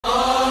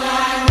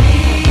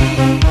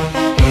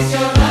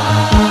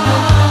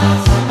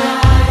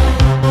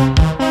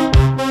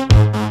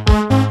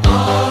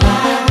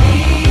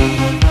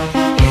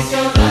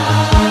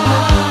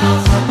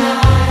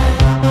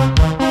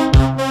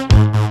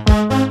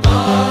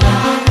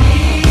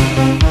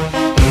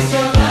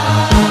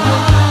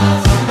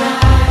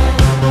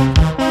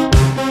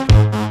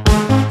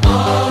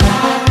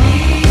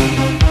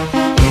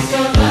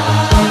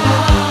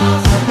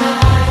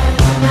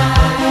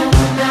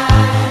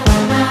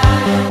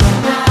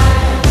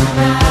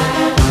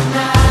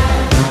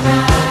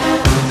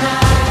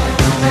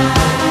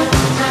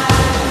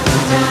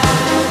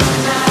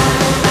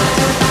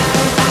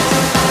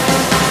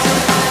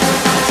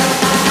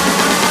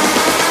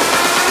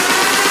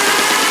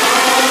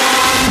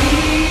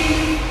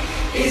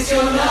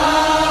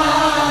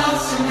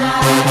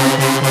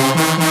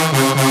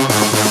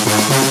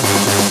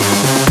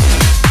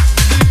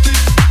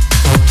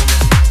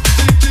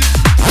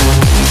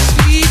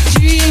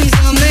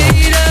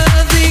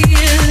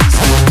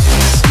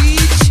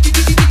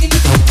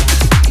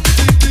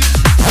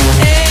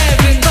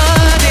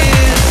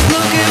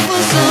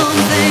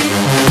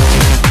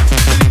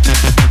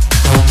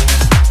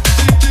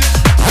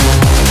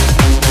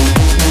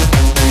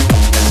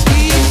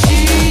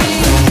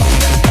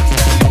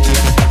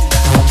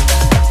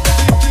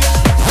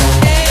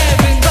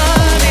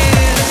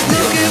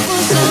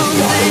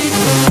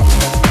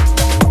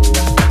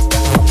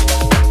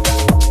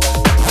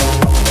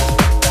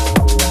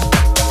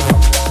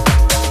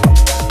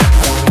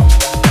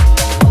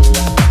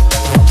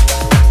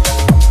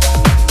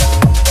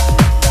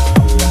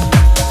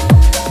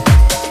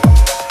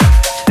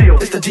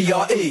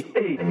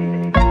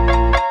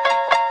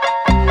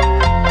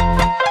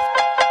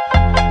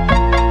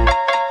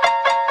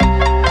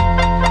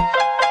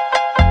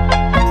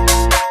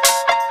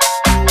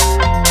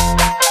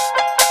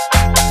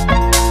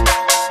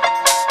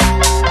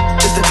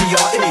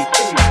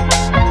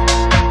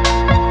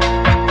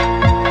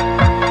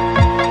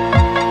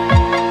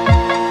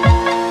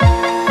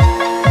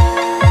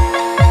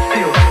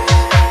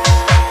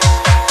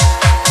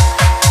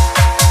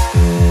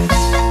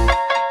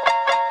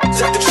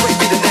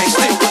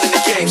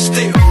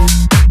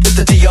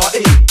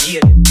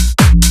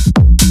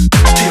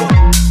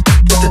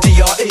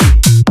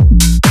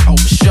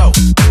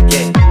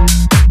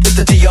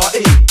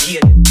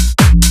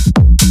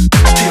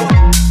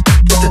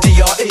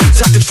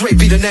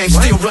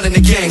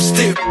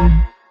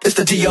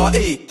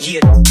DRE, yeah.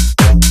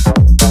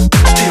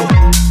 Still,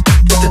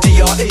 it's the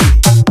DRE.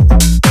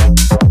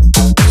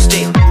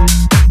 Still,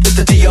 it's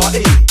the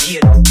DRE,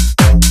 yeah.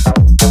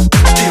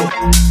 Still,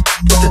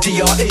 it's the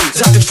DRE.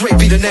 Dr. Dre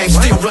be the name,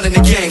 still running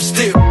the game,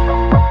 still.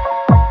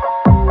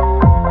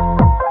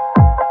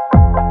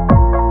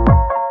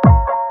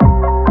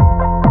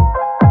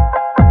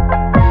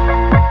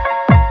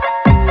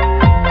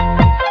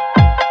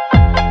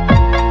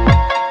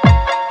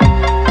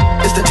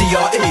 It's the DRE.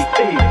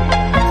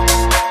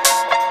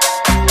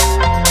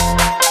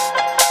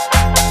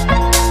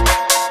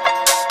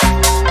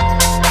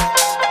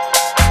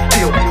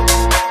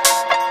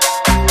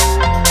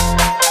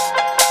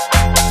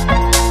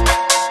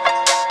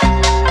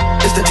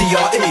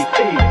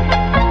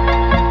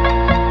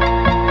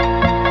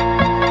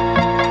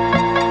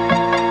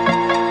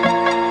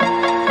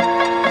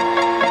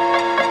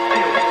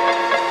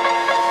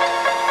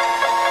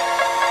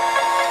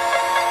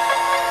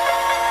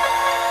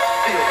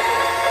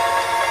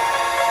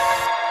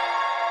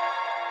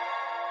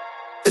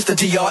 It's the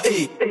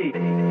DRE.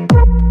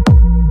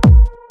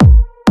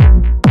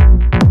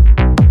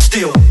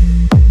 Still.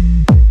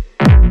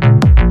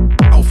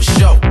 Oh, for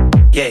sure.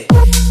 Yeah.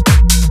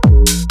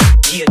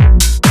 Yeah.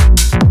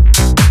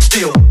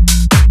 Still.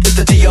 It's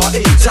the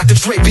DRE. Dr.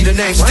 Dre be the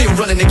name. Still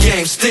running the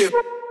game. Still.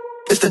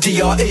 It's the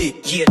DRE.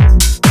 Yeah.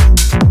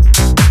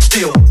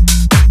 Still.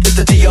 It's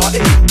the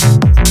DRE.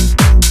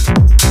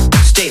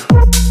 Still.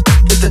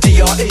 It's the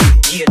DRE.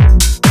 Yeah.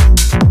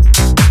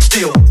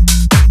 Still.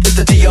 It's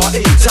the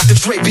DRE. Dr.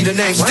 Dre be the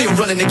name. Still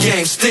running the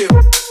game. Still.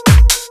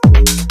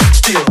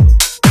 Still.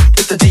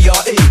 It's the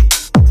DRE.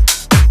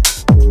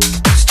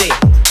 Still.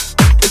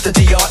 It's the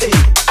DRE.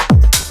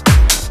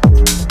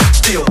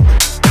 Still.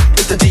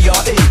 It's the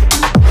DRE.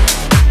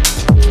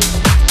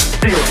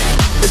 Still.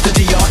 It's the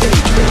DRE.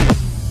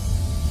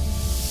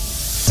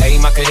 Hey,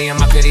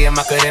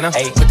 Macarena.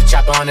 Hey, put the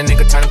chopper on the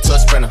nigga, turn him to a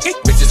sprinter.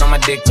 Bitches on my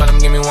dick, tell him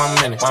give me 1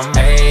 minute.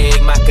 Hey,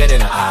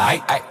 Macarena.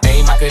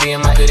 Hey,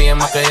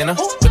 Macarena.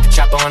 Put the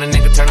chopper on the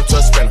nigga, turn him to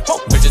a sprinter.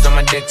 Bitches on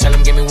my dick, tell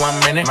him give me 1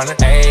 minute.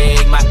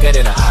 Hey,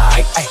 Macarena.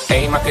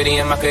 Hey,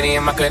 Macarena. Hey,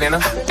 Macarena.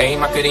 Hey,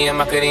 Macarena.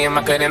 Hey,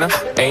 Macarena.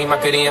 Hey,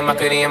 Macarena.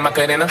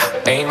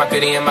 Hey,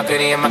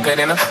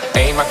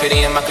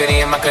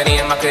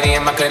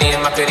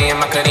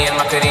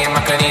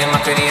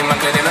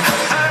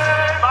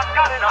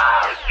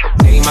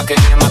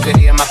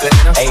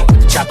 Macarena. Hey, put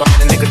the chopper on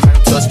the nigga, turn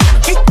him to a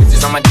sprinter.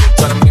 Bitches on my dick,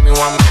 tell him give me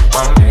 1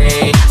 minute.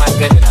 Hey,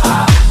 Macarena.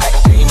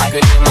 Hey,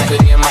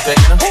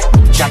 Macarena.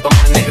 Put the chopper on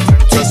the nigga, turn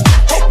him to a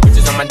sprinter.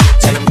 Bitches on my dick,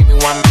 tell him give me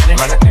 1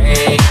 minute.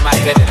 Hey,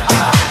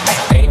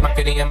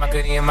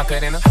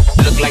 Macarena.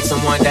 Look like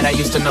someone that I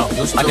used to know.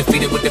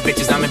 Undefeated with the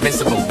bitches, I'm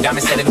invincible.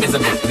 Diamond said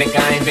invisible. Think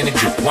I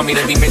invented you. Want me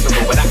to be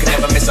miserable, but I can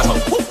never miss a hoe.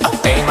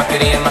 Hey,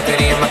 Macarena.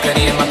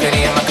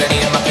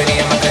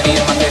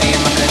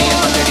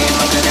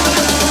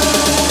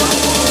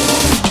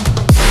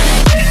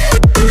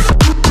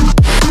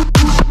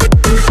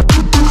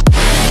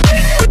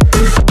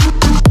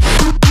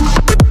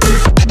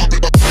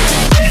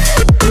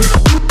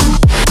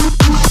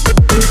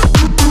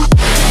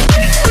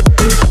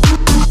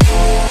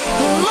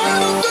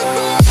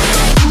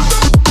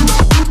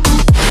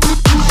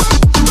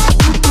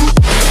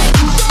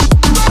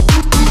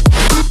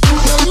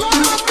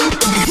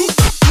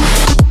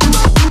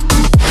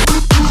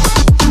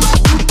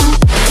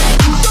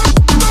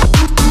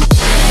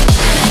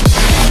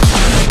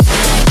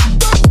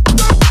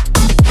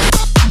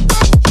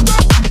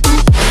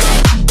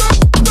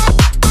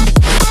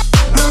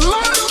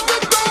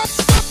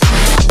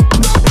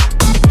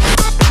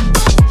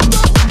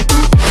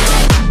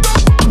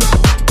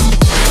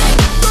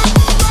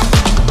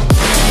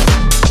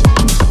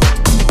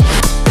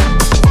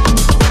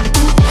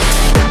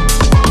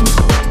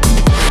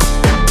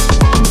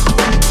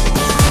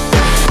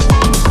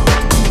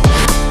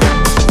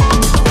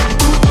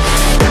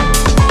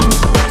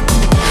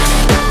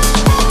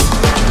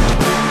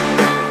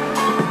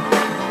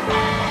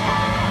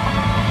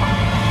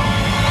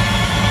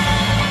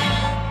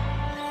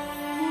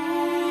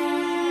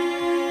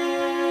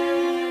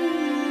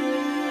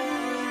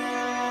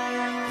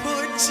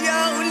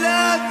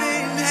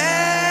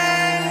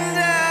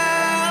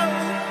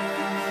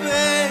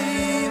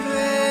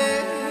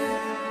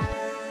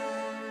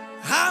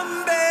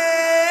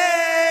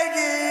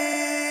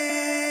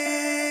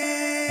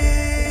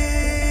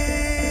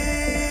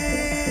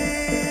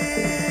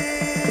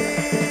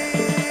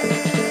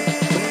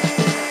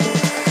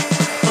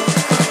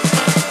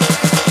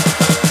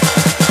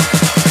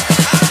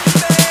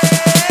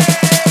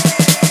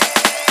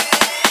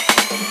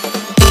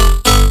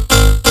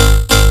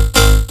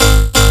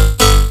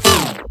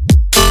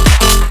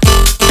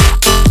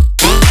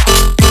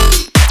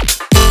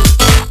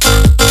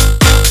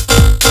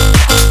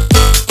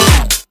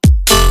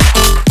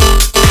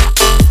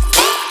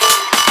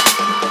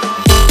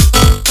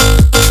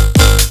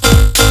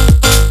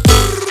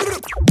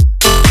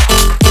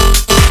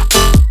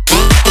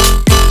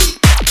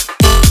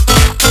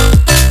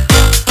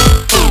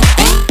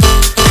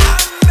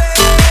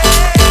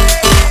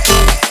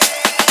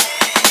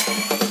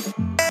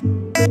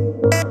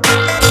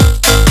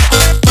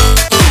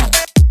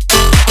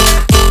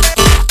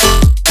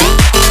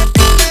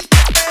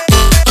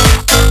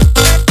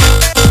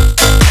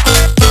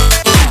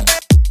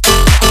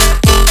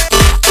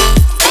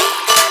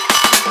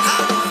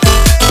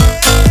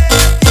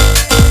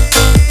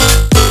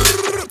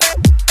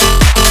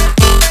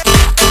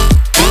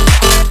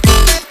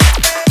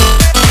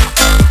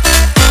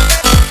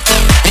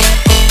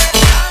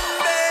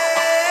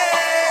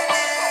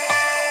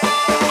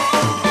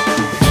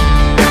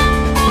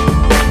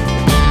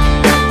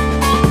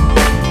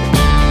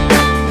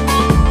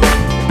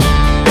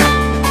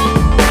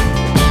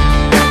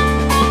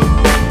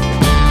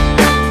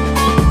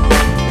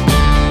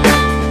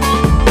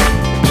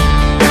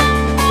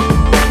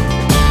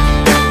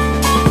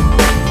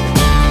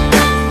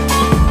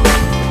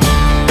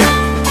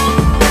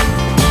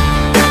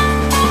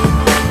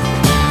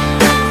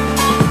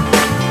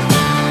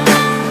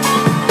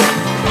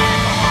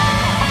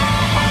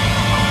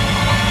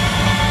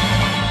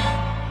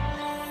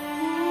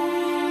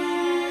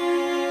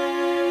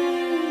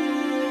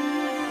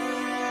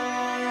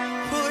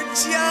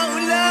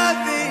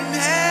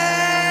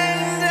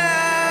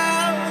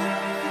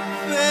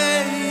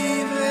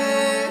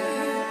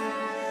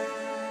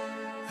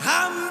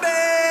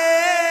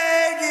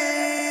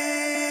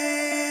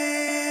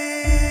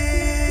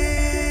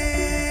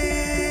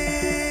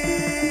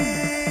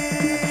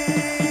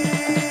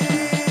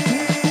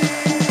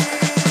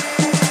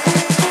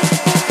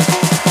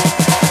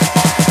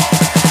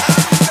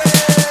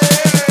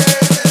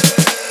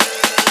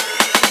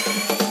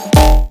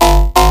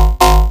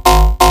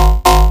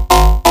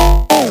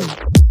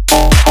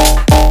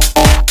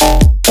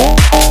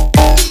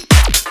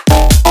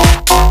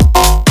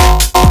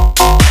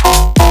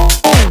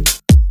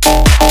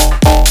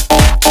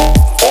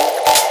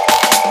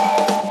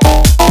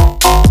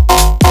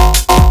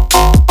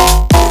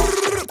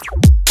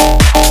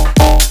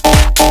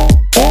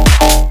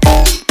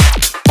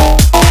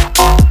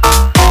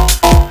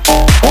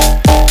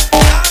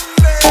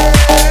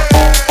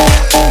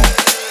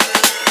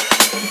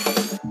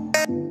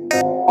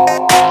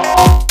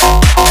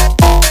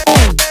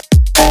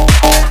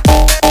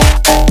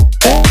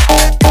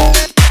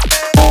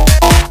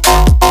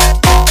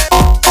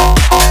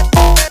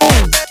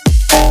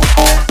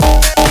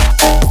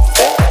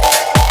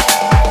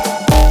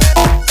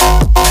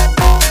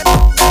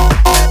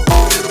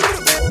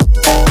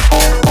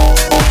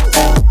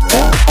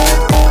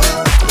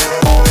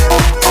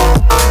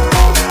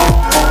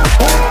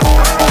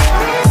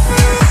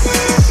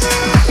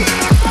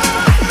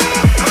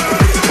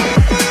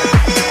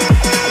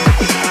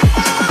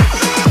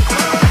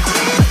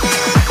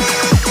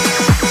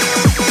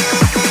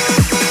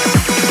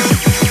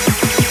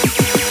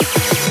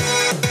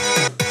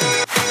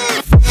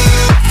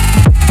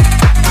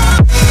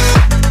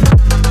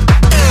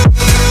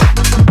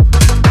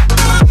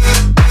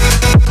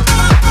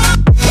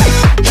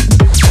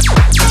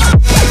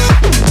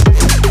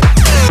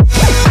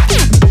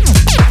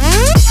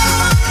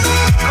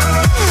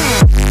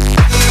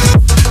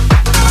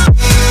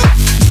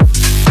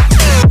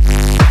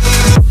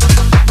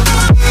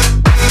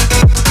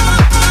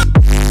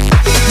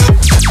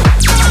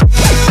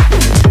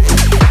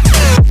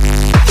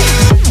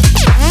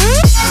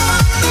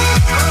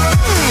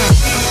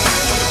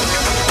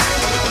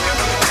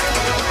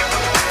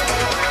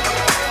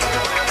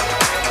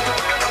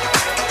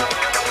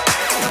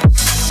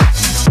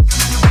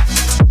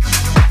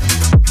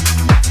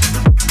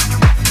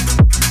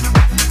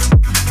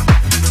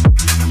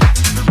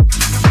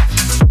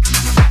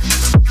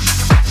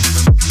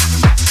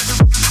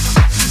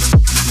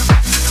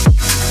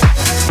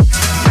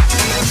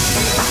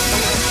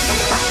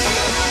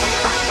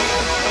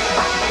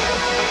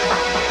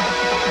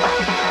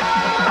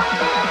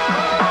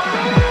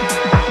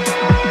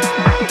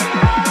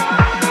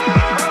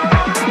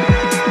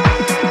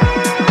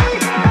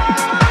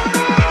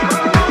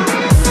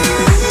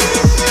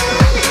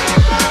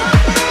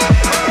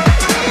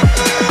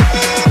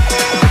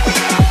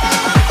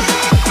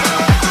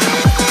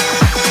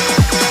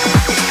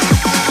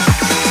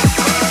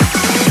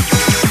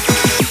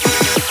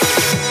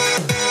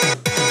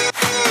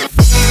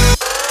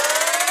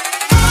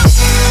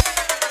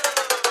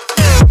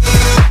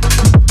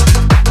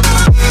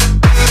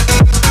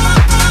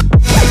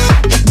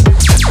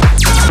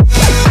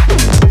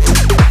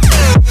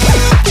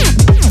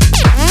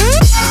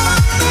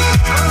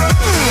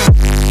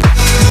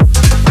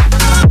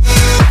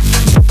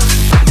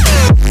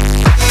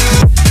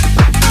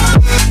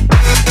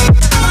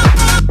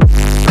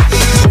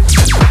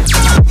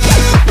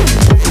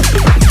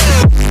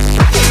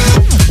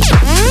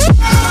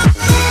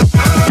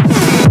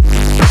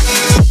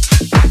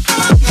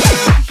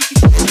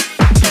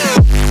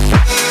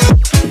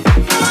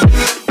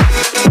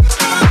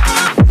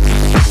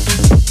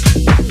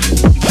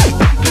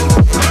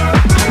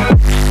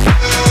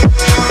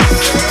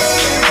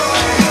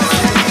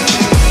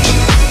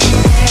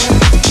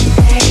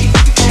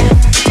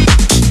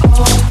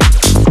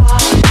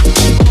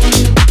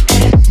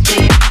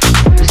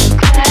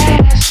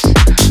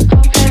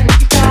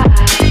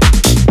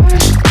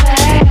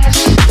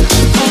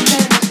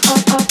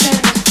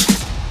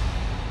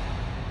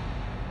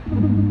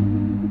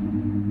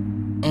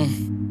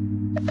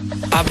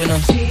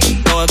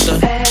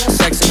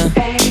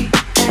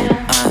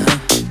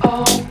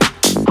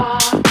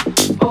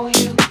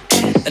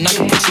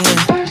 put you in.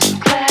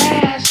 First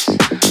class,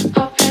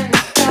 up in the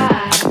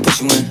sky. I can put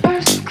you in.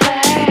 First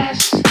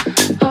class,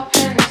 up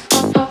in the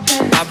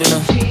I've been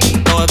up,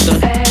 throw up the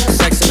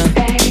sex in her.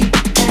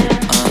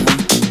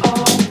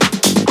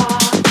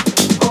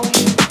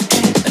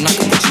 And I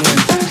can put you in.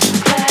 First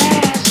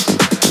class,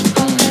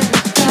 up in the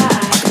sky.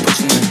 I can put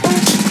you in.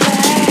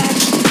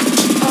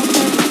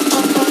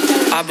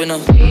 I've been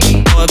up,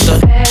 throw up the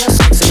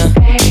sex in her.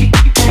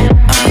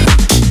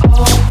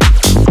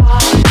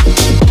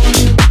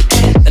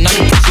 And I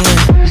can put you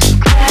in.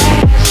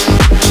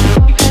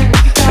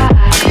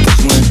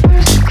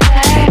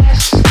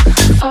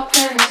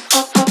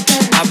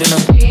 I've been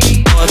up,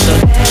 throw up the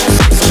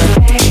sex in her.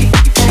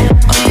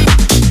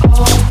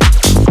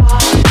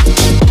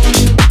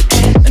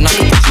 And I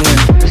can put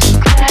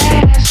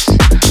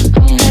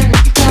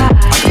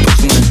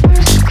you in. I can put you in.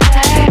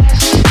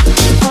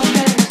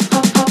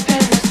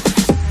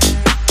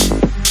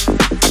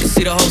 I can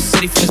see the whole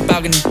city from this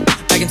balcony.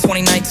 Back in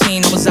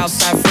 2019, I was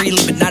outside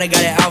freely, but now they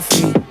got it out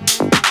for me.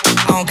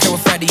 I don't care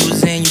what factor you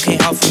was in, you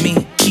can't out for me.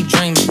 Keep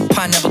dreaming,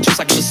 pineapple juice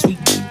like it was sweet.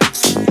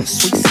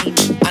 Sweet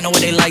seed. I know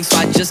what they like, so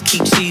I just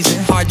keep cheesing.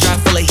 Hard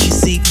drive full of heat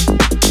seeking.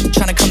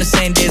 Tryna come the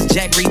same day as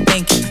Jack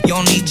rethinking. You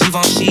don't need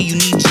Givenchy, you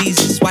need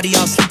Jesus. Why do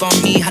y'all sleep on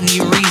me? I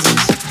need reasons.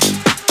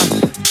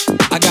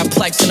 I got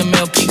plex in the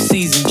mail peak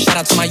season. Shout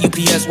out to my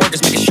UPS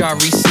workers, making sure I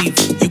receive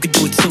it. You could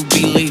do it too,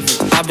 believe it.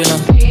 I've been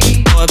up,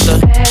 throw up the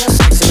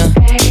sex in her.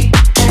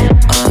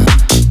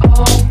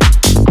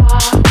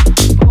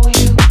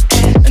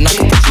 And I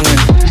can put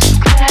you in.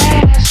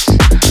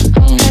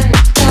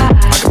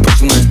 I can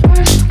put you in.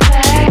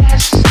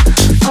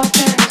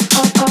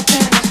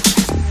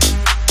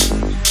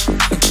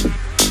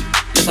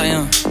 Yes, I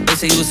am. They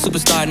say you a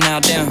superstar now,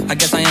 damn, I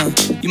guess I am.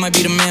 You might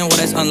be the man, well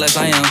that's unless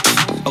I am.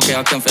 Okay,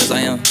 I'll confess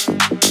I am.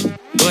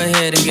 Go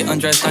ahead and get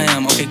undressed, I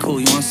am. Okay, cool,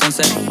 you want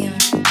sunset?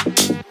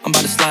 I'm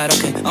about to slide,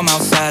 okay, I'm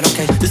outside,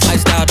 okay. This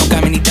lifestyle don't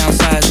got many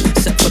downsides.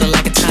 Except for the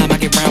lack of time I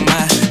get round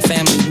my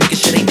family, making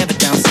sure they never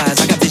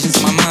downsize. I got visions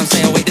in my mind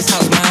saying, wait, this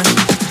house mine.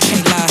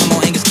 Can't lie, I'm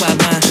on Angus Cloud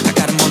 9. I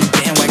got him on the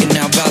bandwagon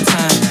now, about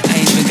time.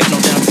 I ain't even got no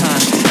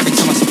downtime. Every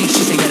time I speak,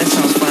 she say, yeah, that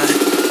sounds fine.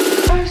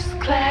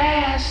 First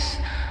class,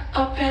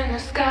 up in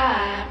the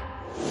sky.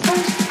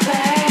 First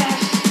class,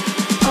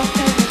 up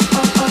in the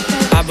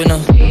I've been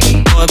up,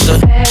 throw up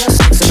the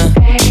sex in her.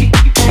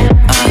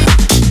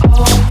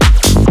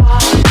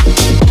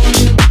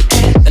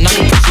 And I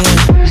can put you in.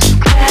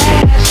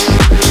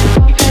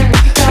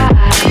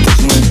 I can put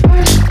you in.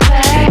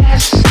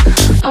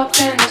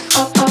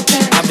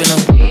 I've been up.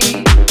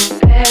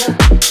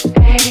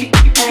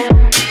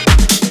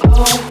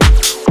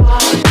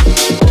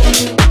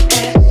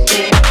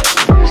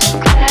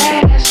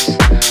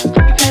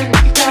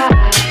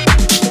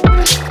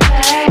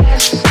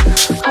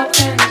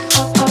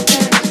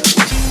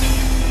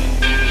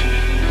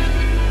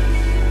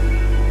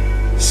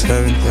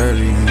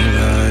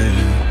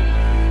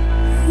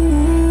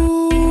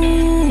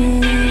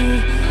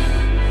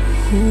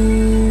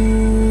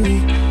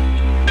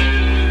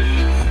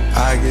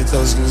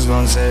 Those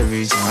goosebumps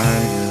every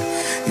time,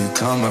 yeah. You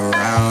come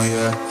around,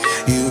 yeah.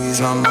 You ease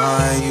my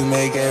mind, you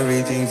make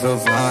everything feel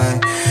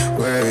fine.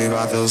 Worry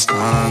about those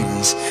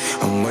comments,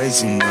 I'm way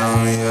too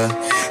numb, yeah.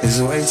 It's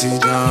way too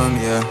dumb,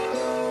 yeah.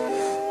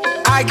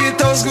 I get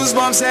those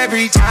goosebumps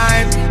every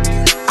time.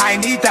 I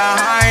need the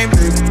Heim,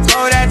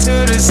 throw that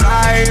to the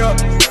side, yeah.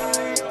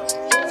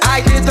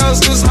 I get those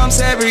goosebumps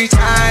every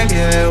time,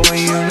 yeah.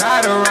 When you're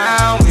not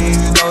around, when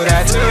you throw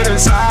that to the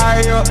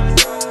side, yeah.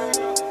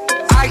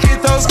 I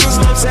get those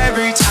goosebumps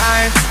every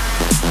time.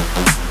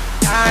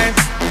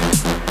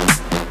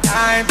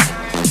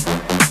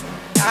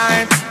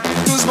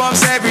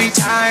 Goosebumps every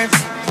time.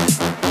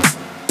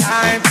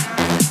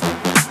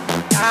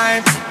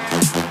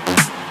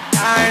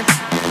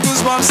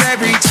 Goosebumps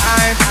every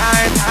time.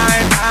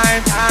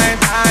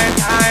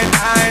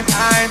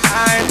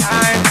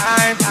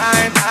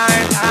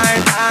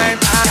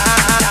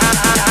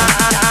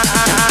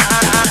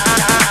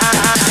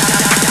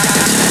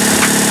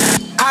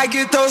 I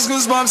get those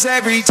goosebumps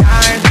every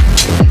time.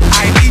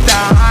 I need the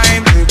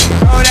Heim,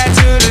 throw that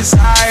to the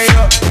side,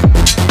 yeah.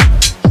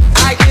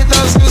 I get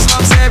those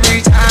goosebumps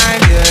every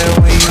time, yeah.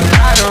 When you're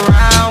not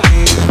around,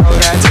 when you throw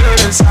that to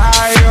the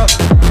side, yeah.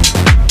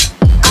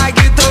 I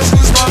get those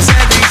goosebumps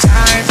every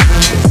time.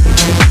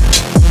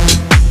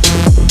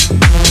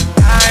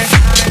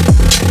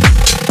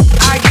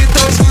 I get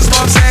those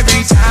goosebumps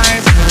every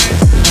time.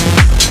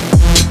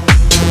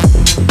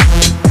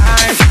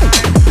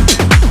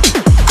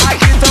 I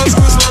get those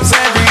goosebumps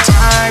every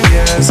time,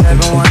 yeah.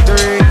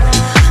 713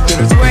 through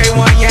the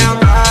 281, yeah, I'm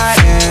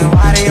riding.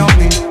 Why they on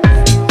me?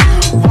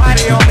 Why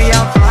they on me?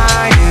 I'm flying.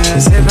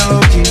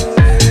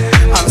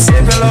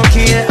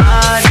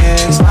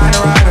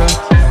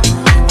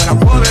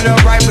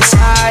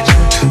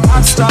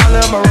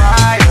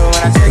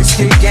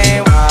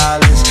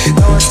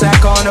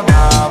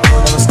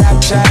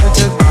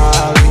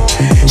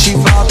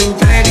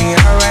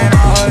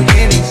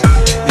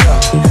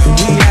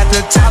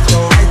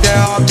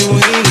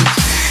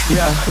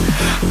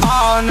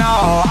 Oh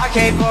no, I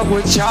can't fuck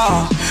with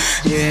y'all.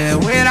 Yeah,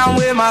 when I'm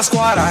with my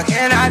squad, I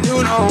cannot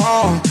do no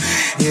wrong.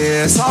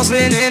 Yeah,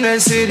 saucepan in the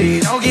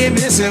city, don't get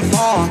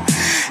misinformed.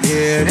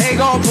 Yeah, they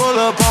gon' pull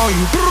up on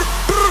you.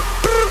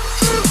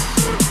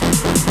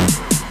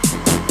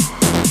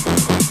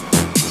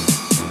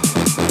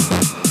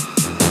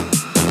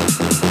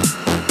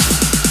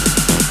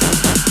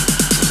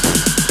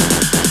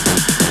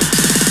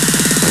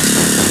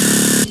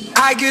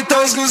 I get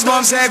those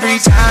goosebumps every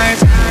time.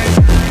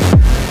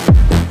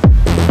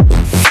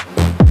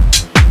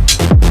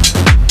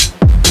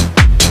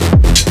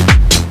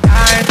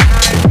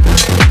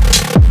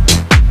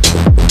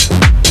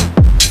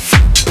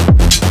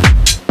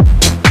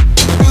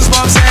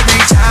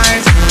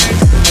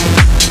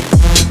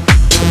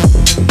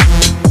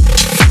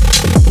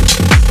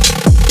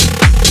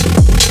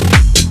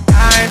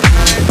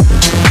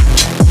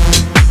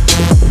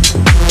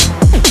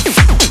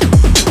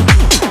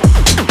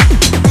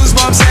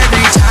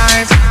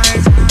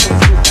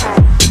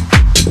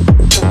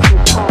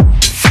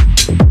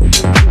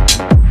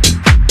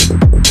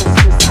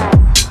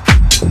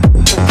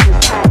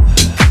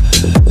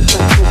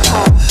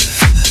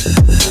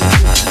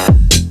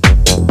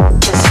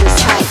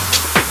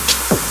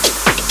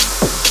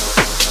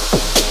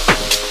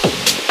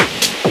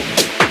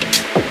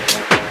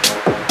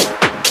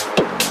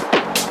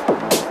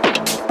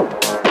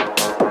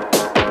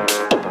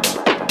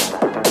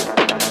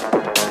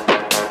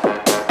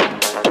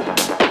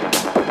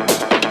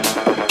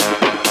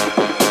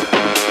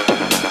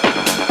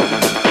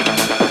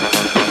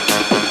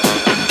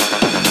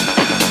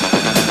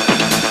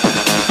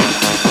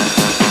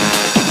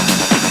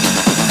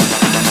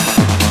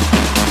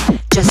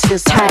 Just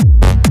feels tight.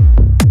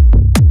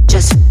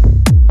 Just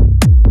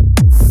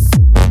feels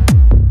tight.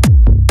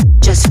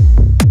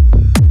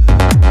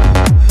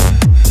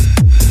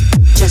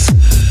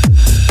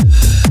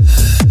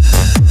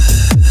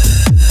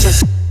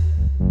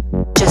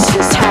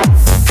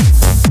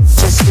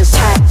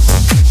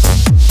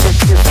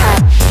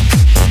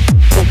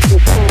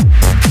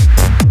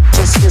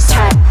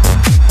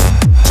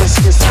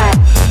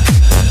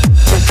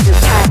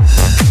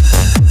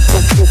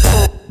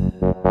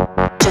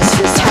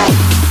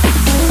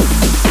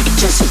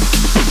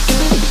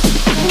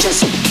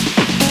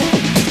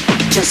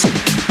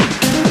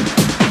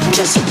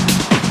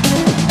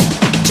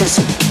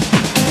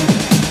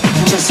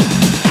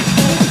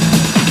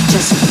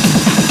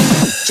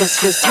 Just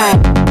feels tight.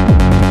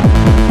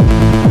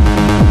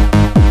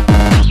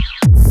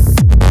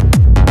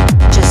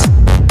 Just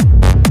feels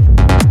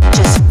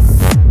tight.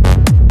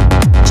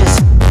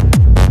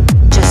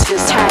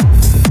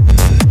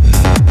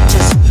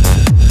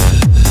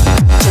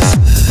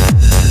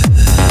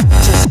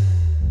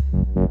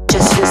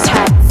 Just feels tight. Just feels tight. Just feels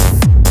tight.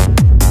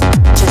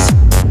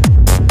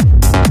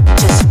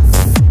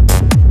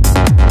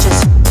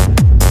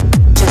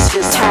 Just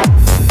feels tight. Just feels tight.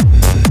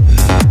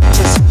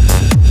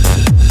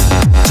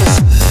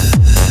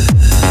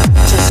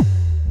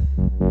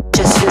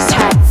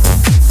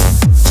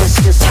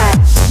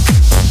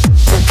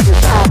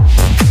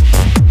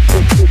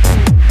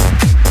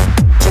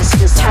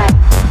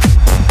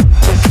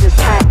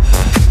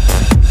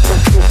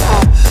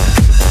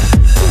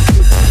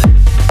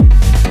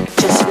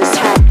 Just feels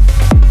tight.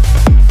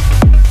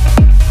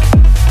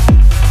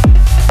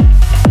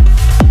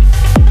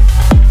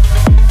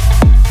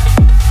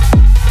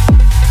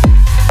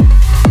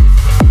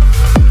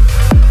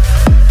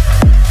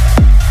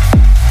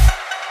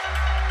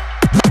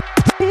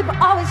 People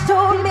always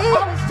told me.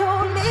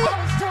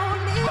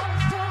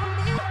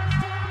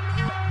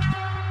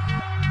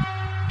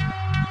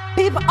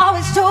 People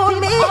always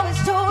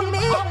told me.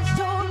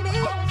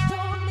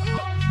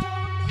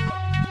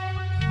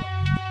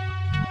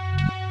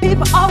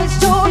 People always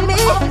told me.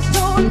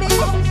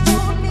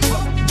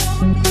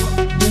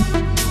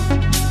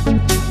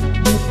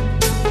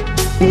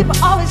 People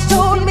always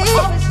told me.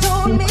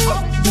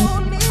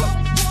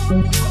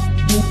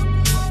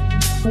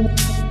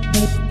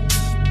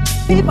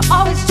 People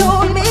always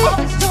told me. People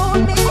always told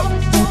me.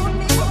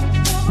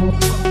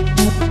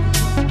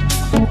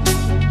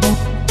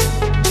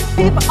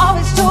 People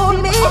always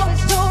told me.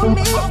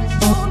 People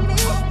always told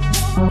me.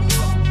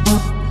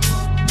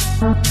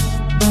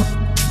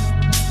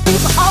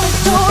 People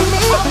always told me.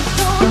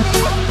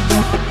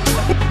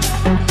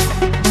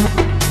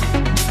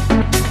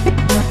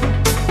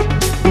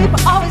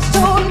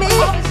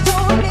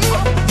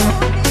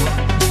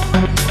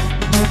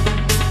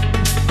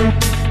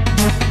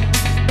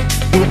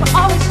 People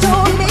always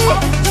told me.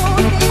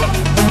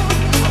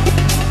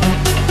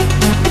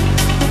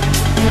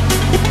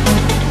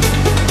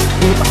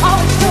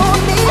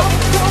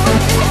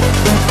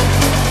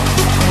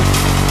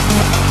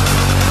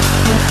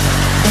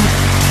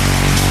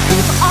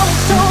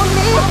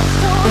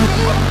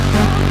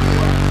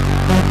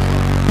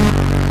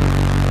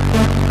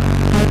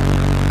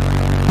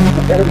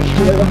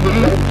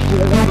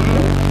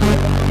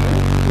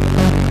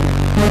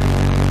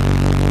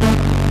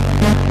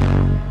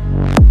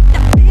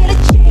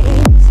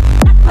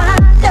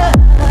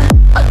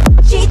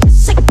 She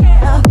just a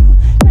girl who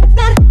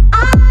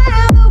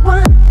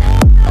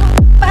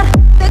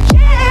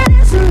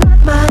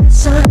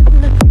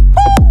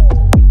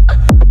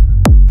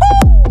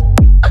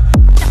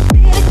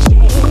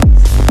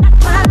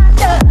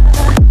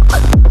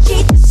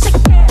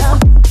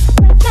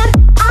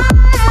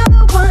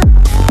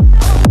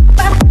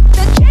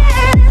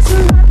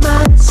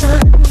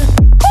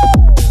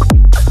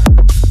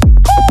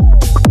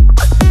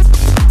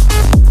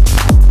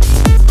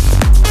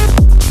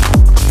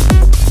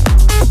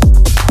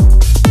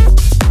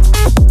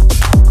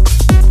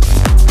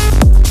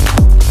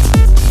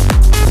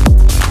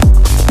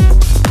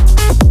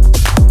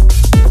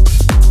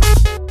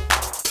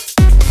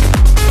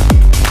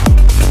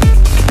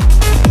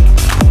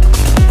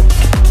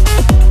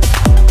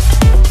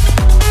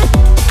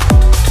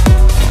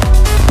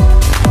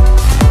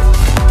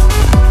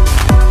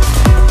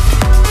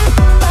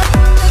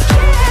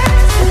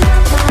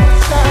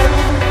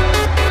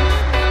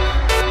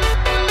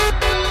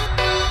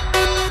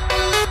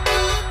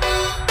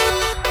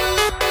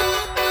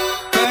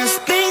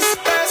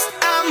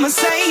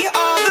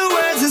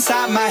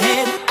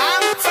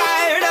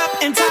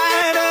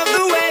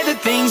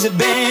things have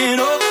been,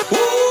 oh,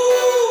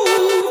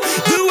 ooh,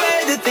 the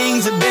way that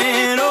things have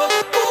been, oh,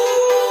 ooh.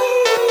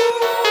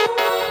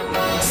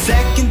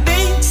 Second,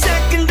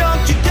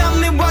 don't you tell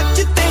me what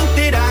you think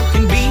that I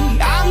can be.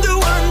 I'm the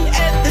one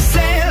at the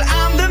sail,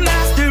 I'm the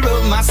master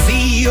of my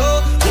sea,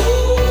 oh,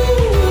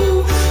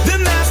 ooh, the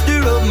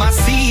master of my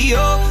sea,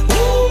 oh,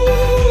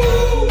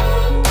 ooh.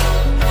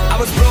 I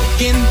was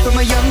broken from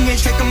a young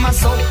age, taking my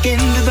soul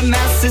into the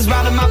masses,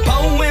 writing my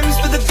poems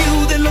for the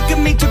few that look at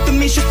me, took to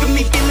me, shook at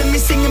me, feeling me,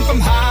 singing from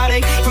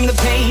heartache, from the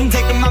pain,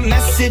 taking my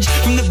message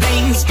from the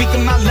veins,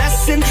 speaking my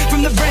lesson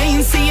from the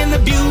brain, seeing the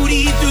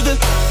beauty through the.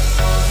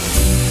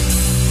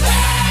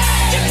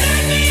 You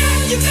made me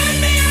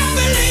a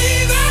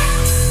believer,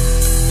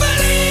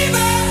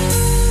 believer.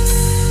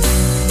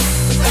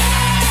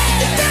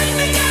 You tell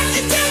me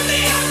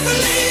I'm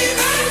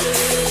believer,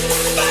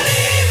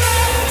 believer.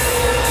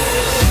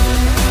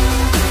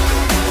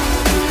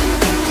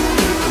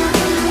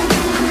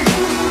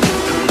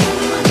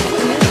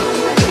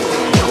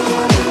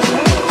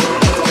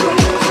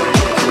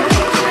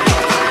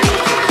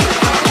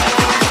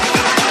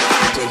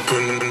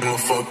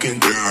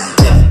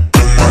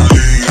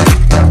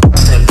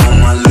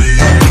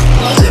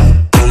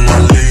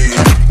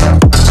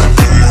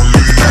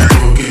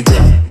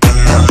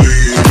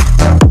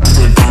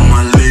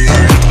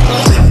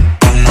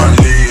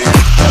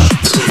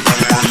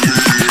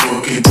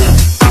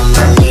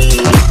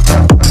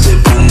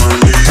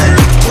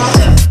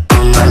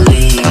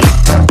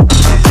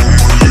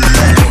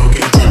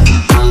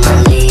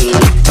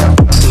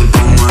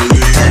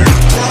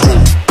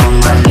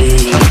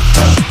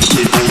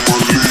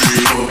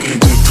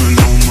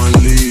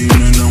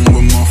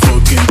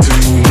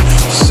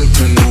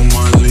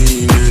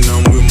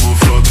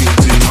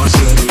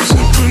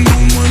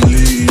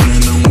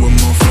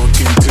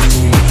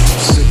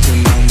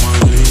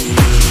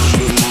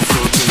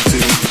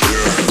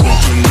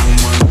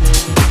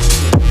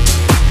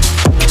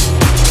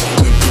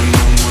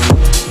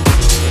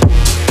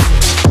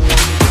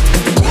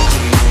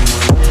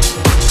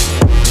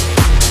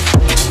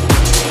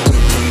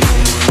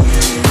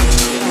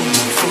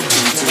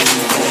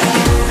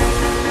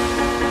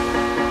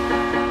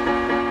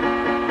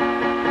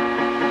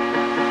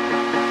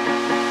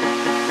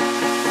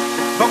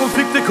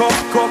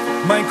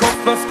 Mein Kopf,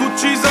 was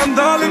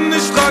Gucci-Sandalen,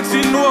 ich trag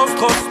sie nur aus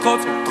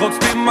Trotz.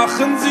 Trotzdem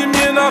machen sie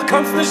mir nach,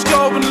 kannst nicht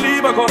glauben,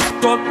 lieber Gott.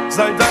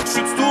 Sei Dank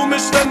schützt du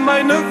mich, wenn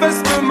meine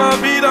Wespe mal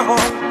wieder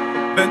rollt.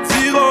 Wenn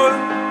sie rollt,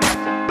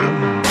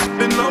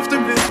 bin auf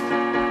dem Weg.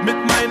 Mit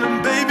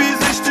meinem Baby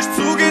sichtig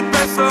zu, geht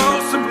besser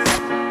aus dem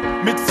Weg.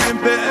 Mit 10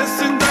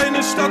 PS in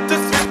deine Stadt,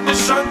 es wird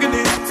nicht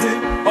angenehm.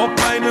 Ob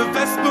meine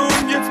Wespe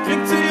und jetzt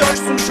bringt sie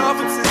euch zum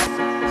scharfen Zeh.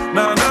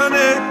 Na,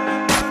 ne.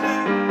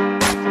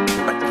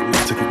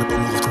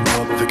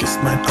 Vergisst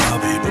mein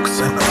Abi, buchst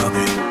sein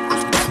Abi,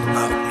 Kuss mit offenen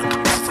Armen und du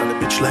bist eine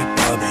Bitch like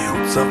Barbie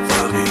und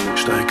Safari.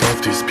 Steig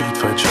auf die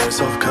Speedfight, scheiß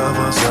auf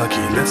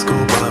Kawasaki, let's go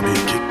Barbie,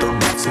 kick doch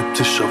mit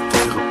 70 auf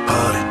eure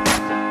Party.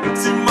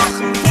 Sie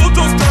machen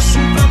Fotos,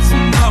 Taschen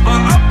platzen, aber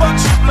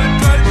Apache bleibt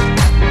gleich.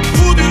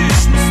 Rudi,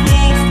 ich muss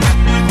los, wenn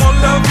die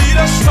Roller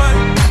wieder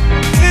schreien.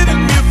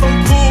 Reden mir von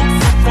Koks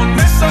und von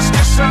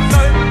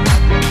Messerstecherei.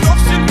 Doch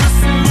sie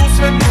müssen los,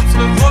 wenn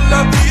unsere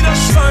Roller wieder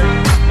schreien.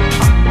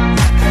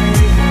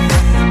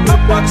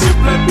 Apache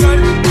bleibt gleich.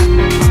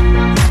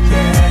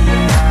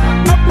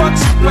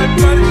 Apache bleibt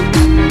gleich.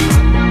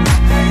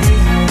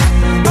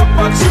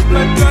 Apache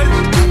bleibt gleich.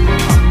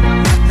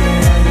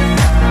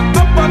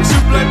 Apache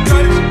bleibt gleich. Apache bleibt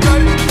gleich.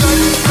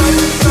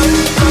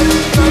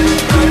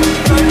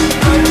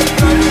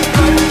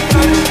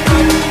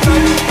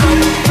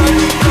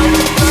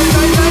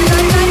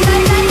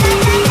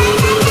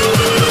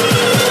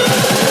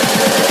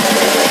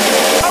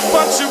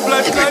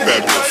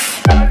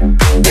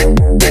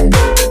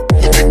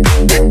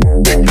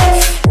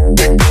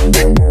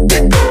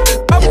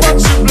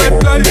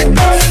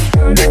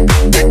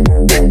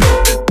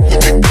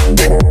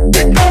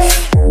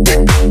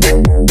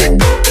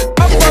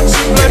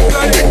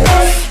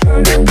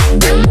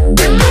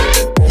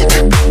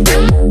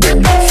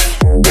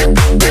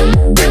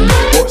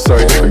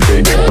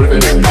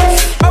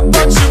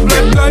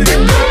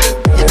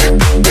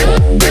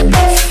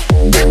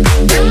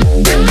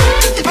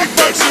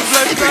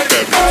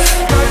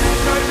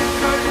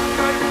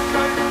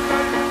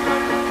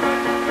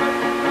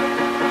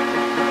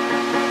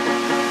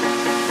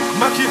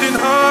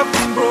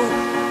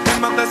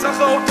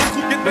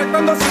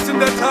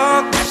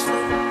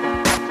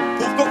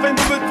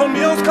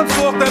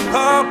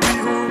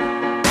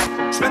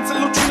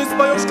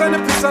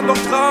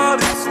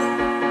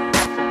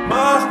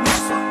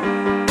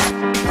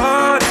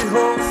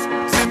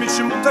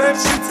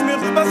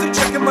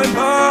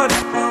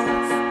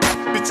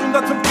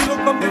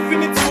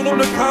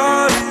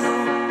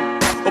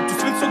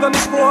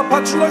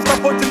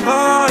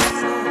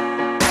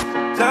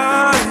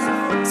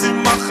 Sie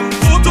machen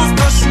Fotos,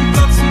 Taschen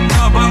platzen,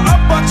 aber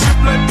Apache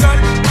bleibt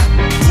gleich.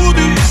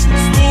 Rudi, ich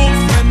muss los,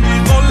 wenn die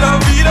Roller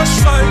wieder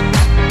schreien.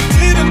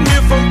 Reden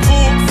mir von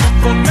Koks und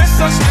von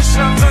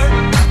Messerstecherei.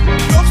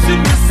 Doch sie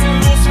müssen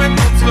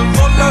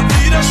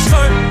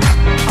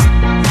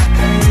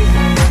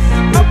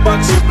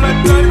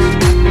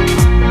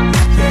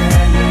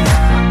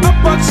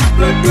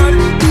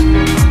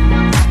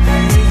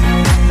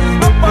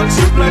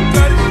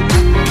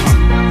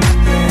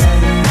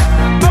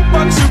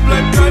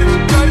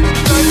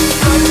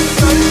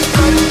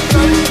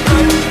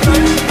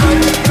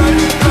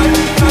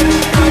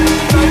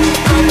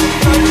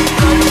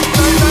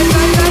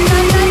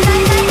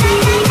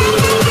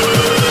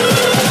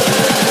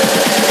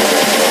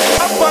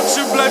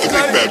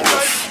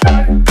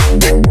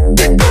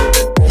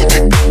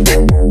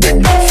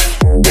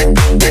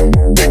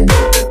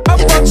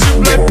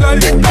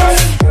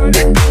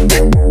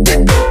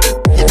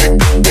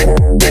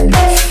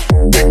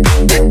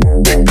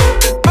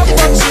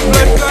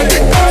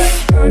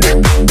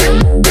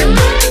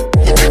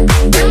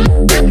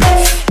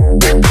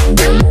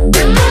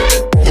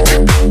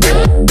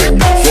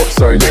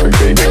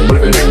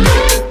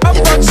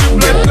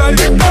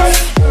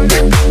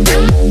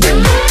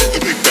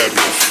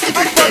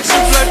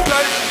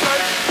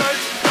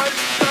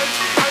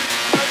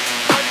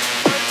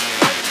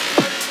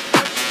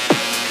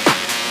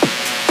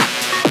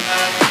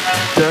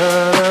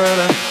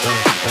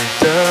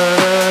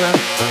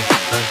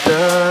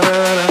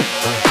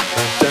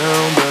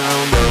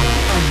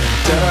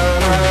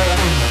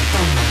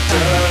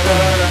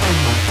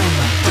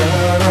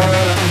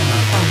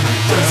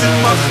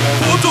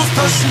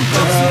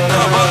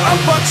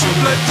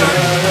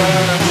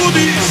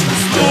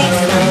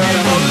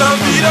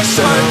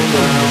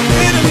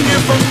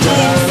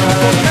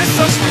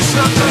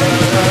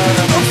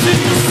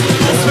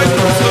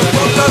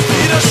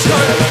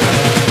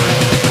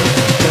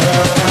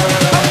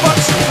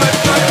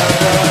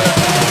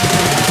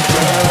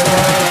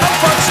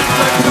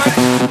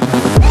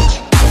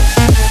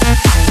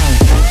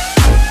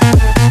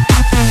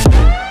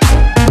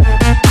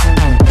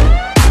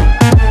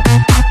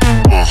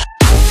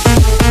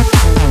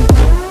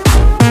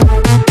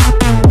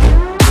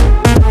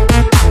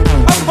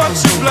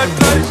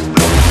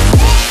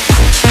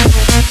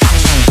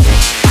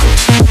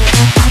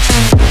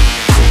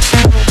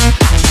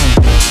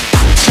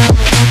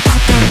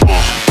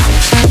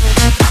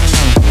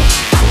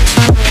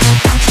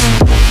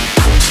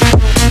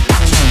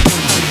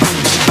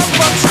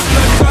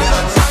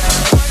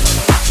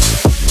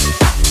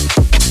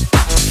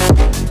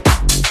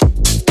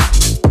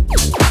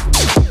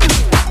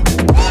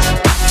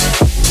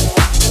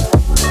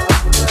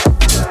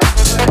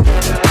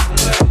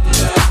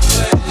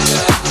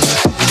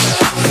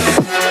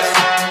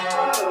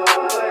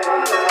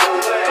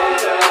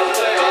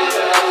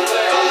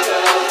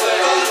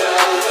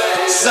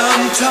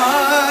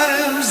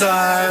Sometimes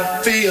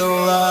I feel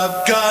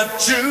I've got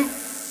to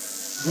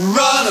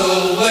run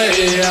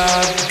away,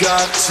 I've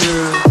got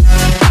to.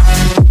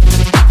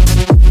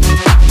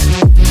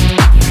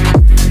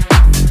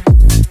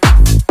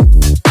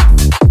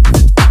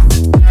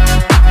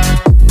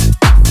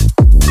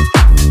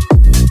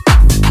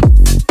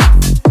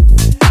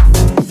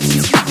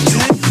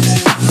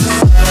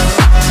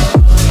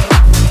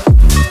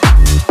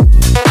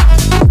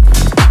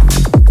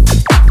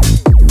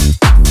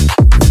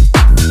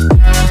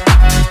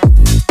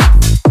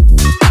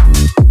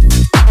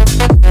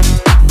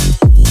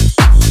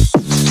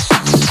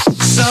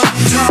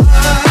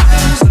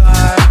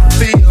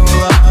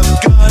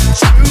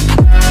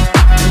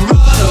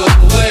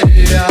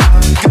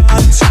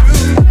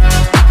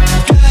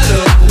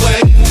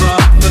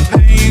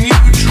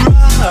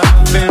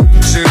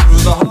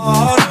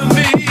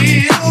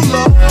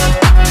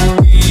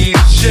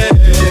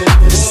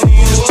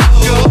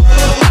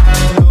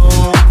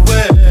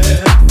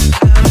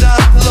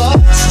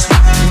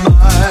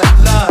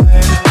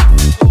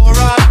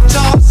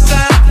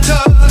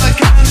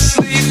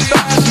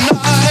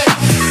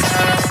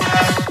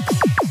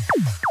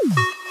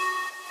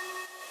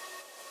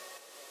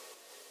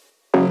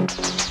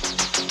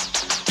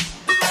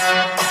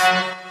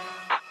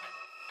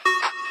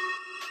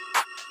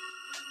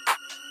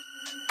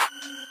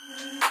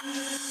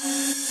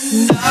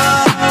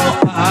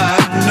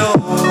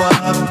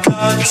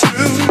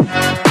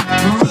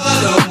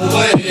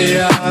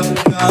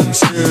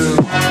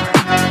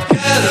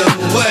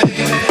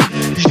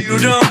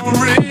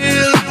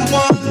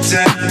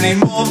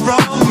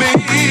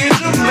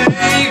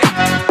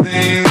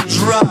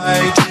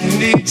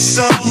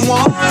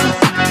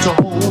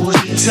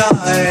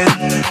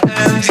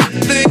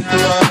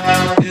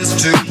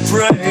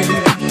 Right.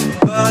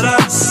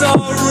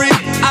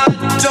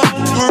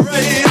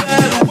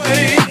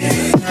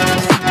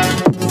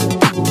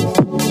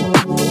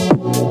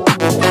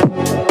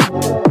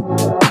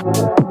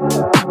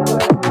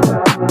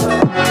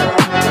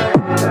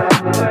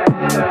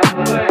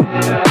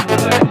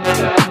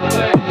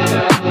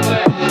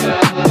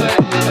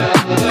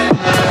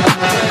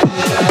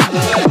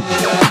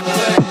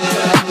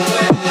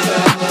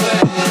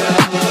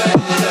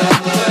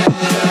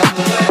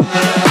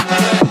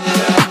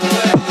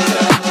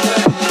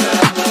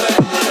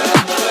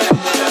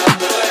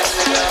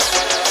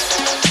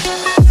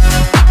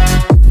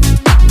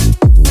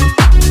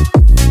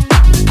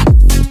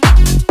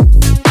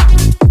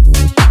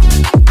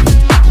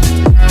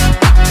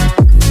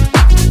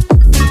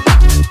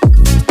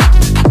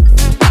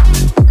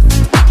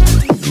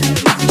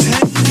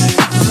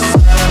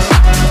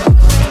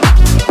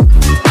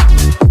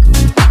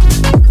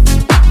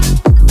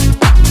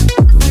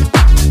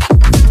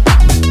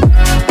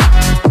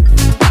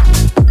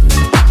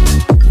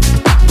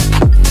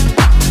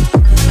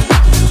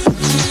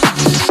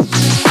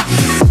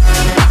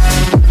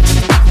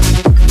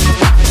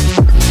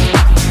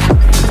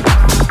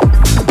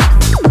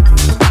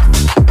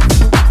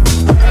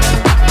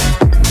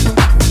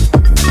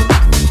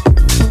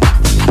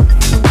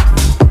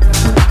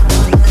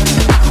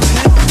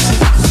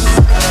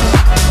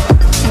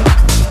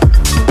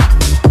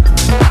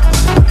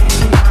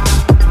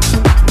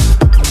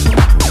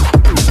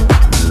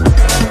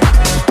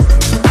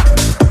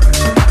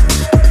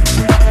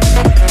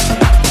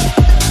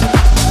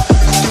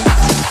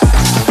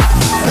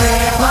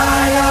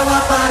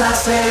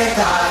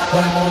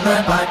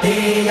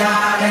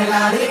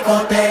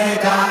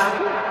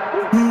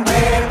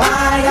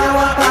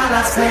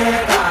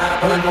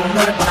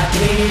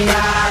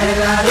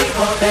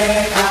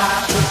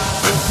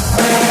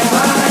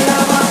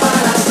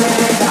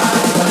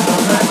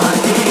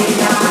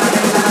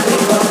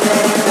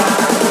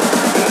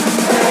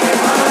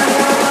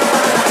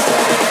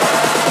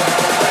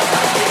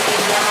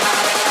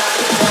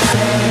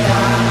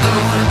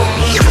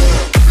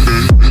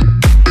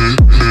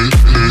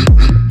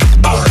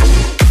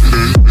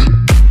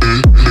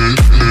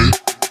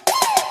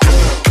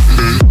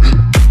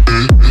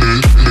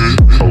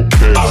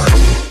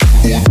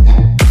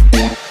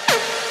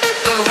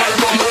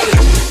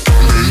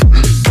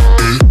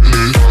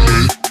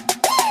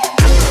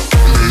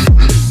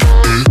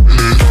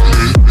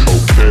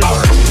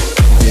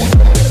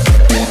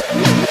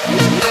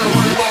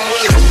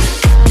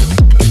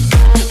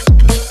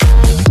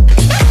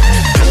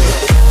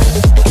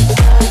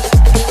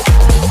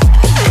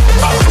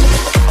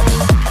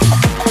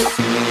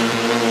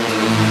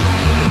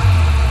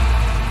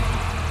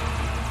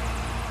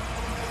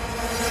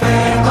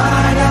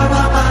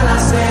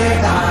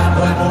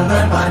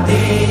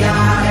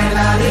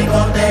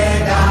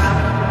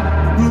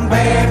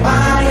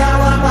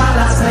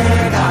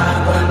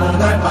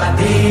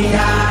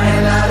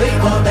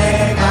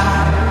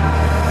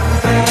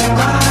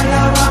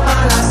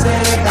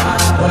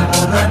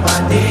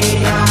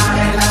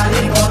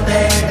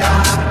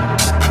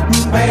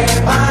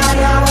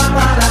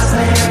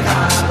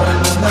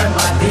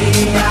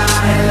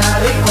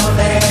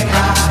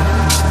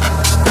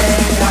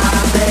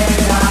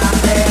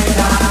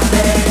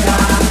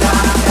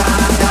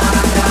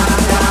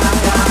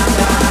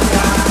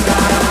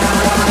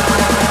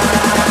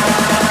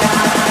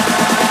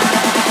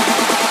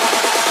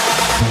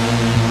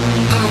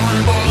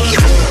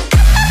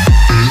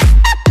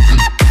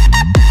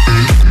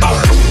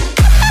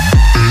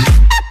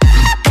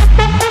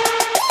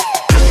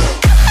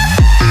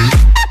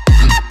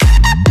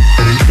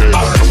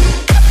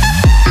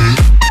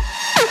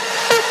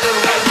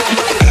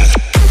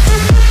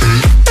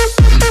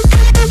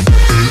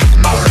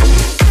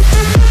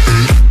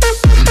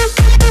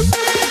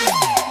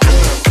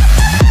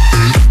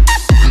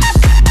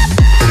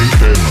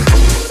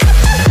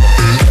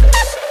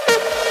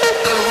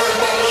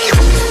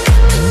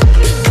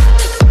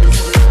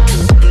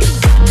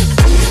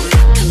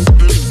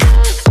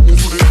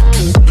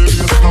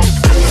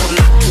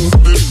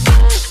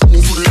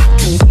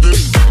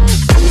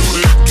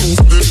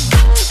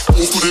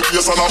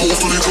 and I move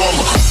to the drum.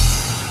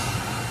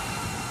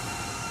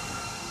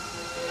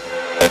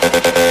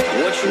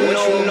 What you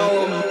know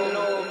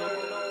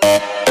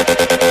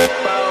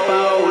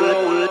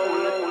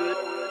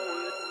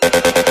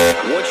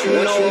What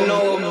you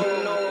know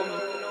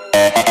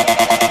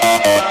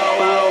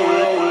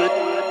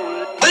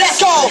Let's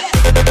go!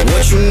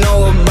 What you know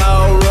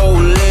about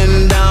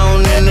rolling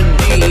down in the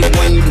deep?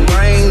 When your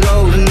brain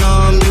goes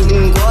numb, you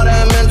can call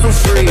that mental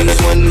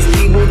freeze. When these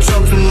people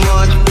talk too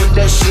much, put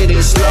that shit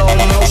in slow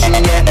motion.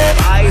 Yeah,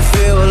 I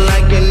feel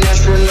like an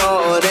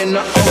astronaut in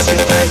the ocean.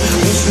 Hey,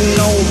 what you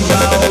know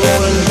about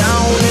rolling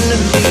down in the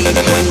deep?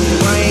 When your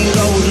brain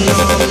goes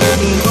numb, you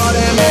can call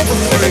that mental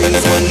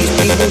freeze. When these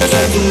people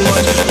talk too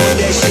much, put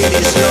that shit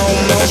in slow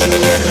motion.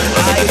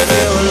 Yeah, I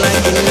feel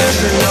like an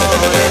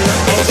astronaut in the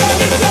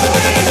ocean.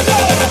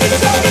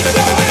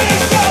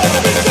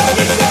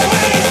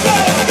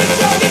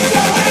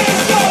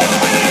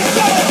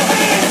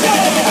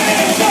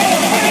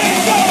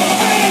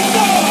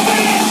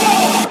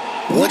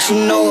 What you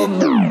know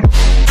about?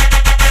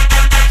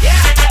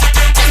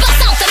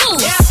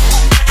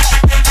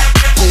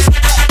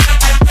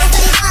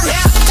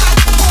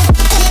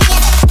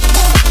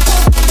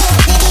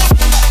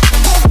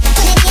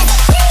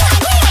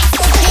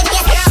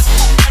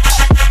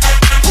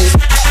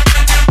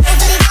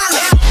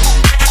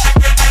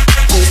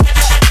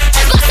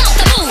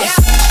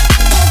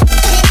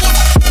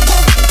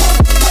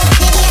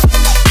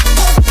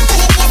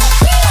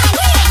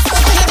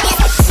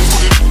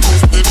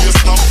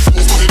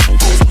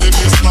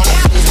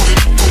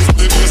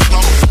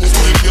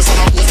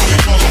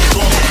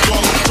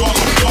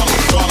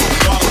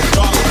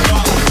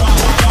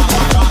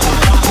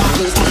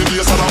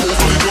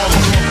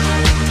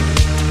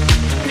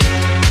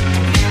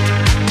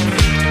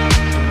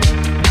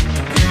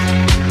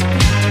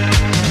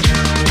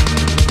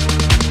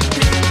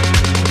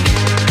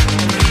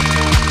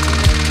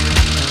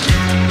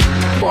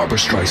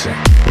 Streisand.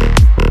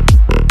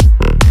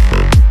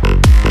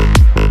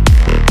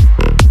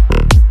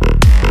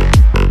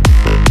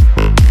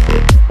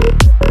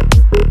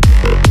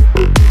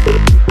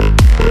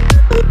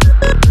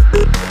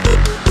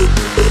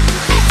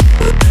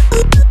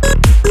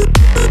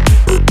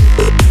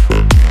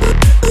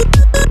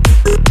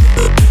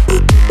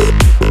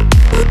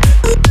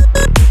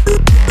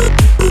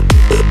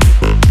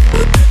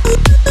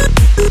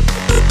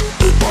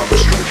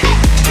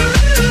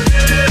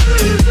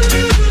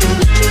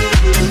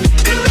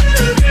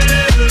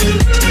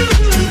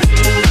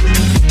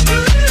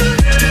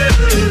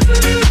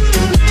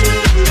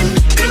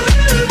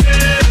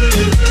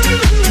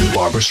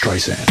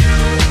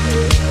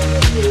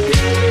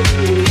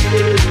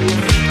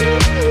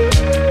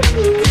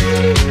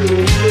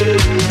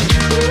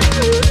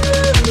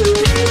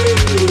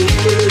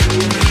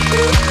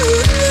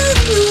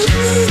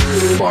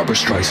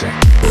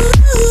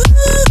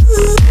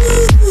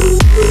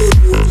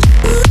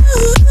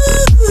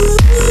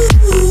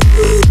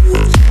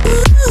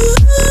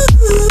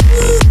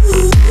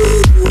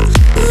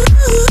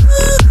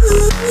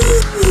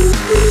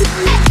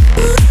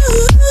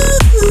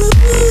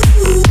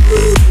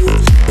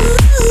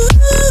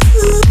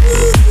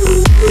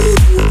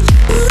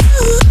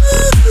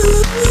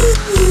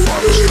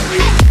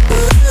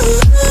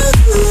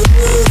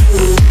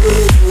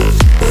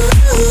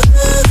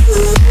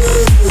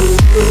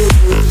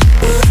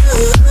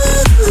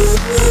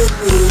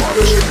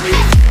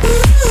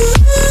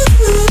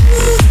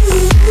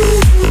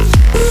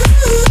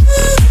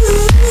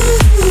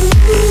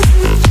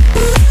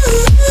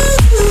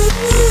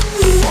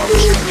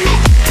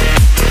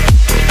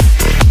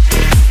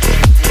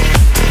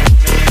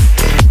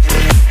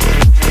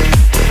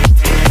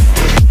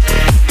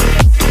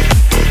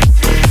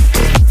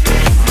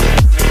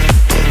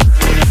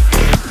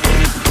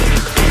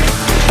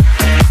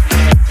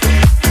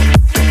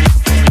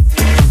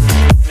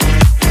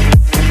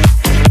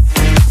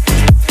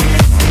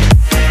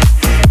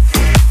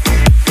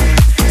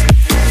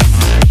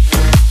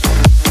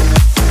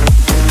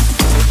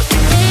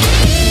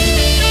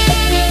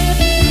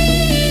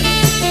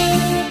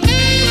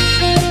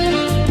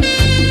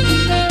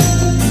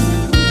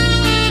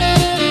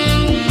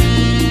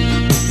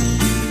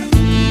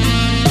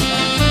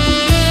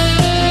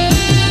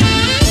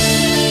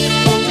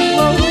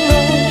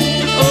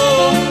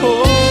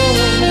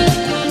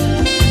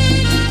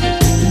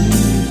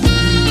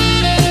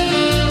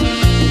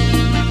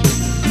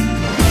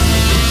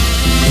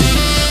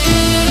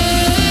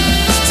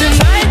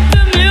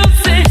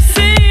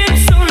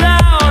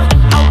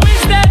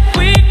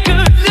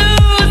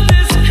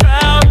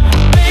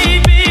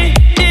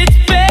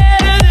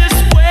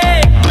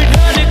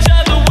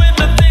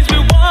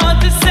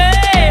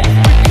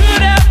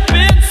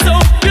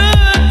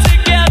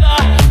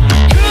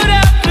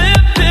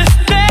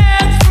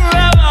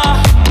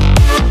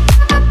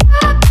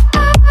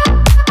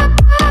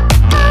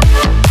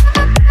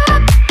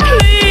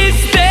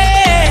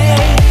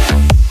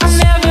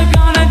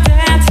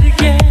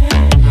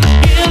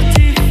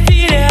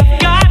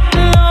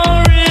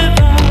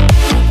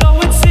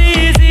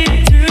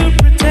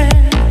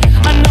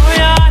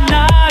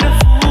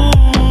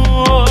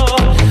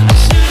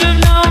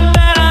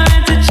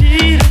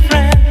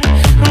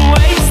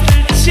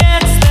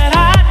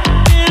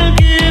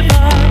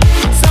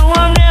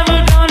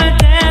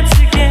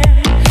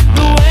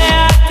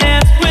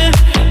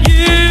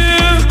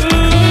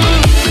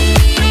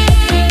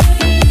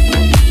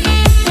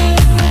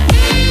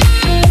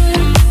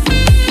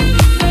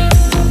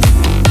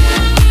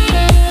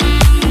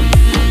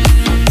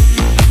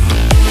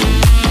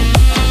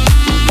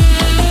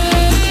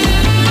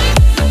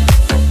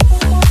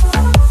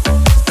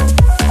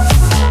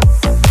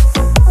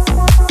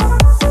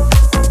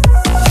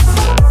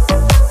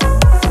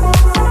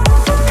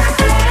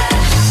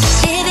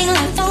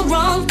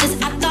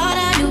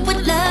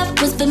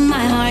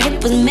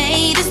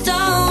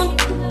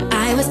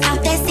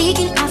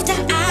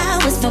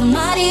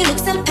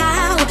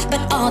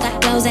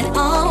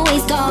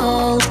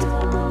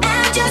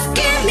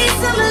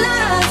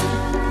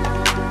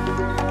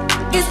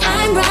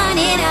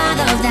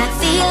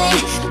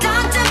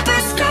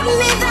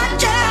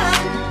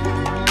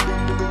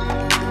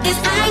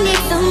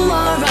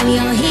 tomorrow,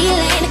 you're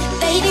healing.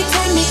 Baby,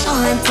 turn me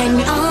on, turn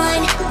me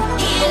on.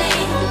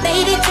 Healing.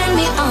 Baby, turn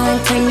me on,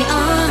 turn me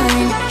on.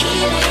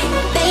 Healing.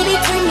 Baby,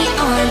 turn me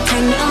on,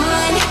 turn me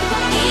on.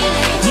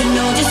 Healing. You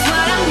know just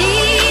what I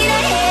need.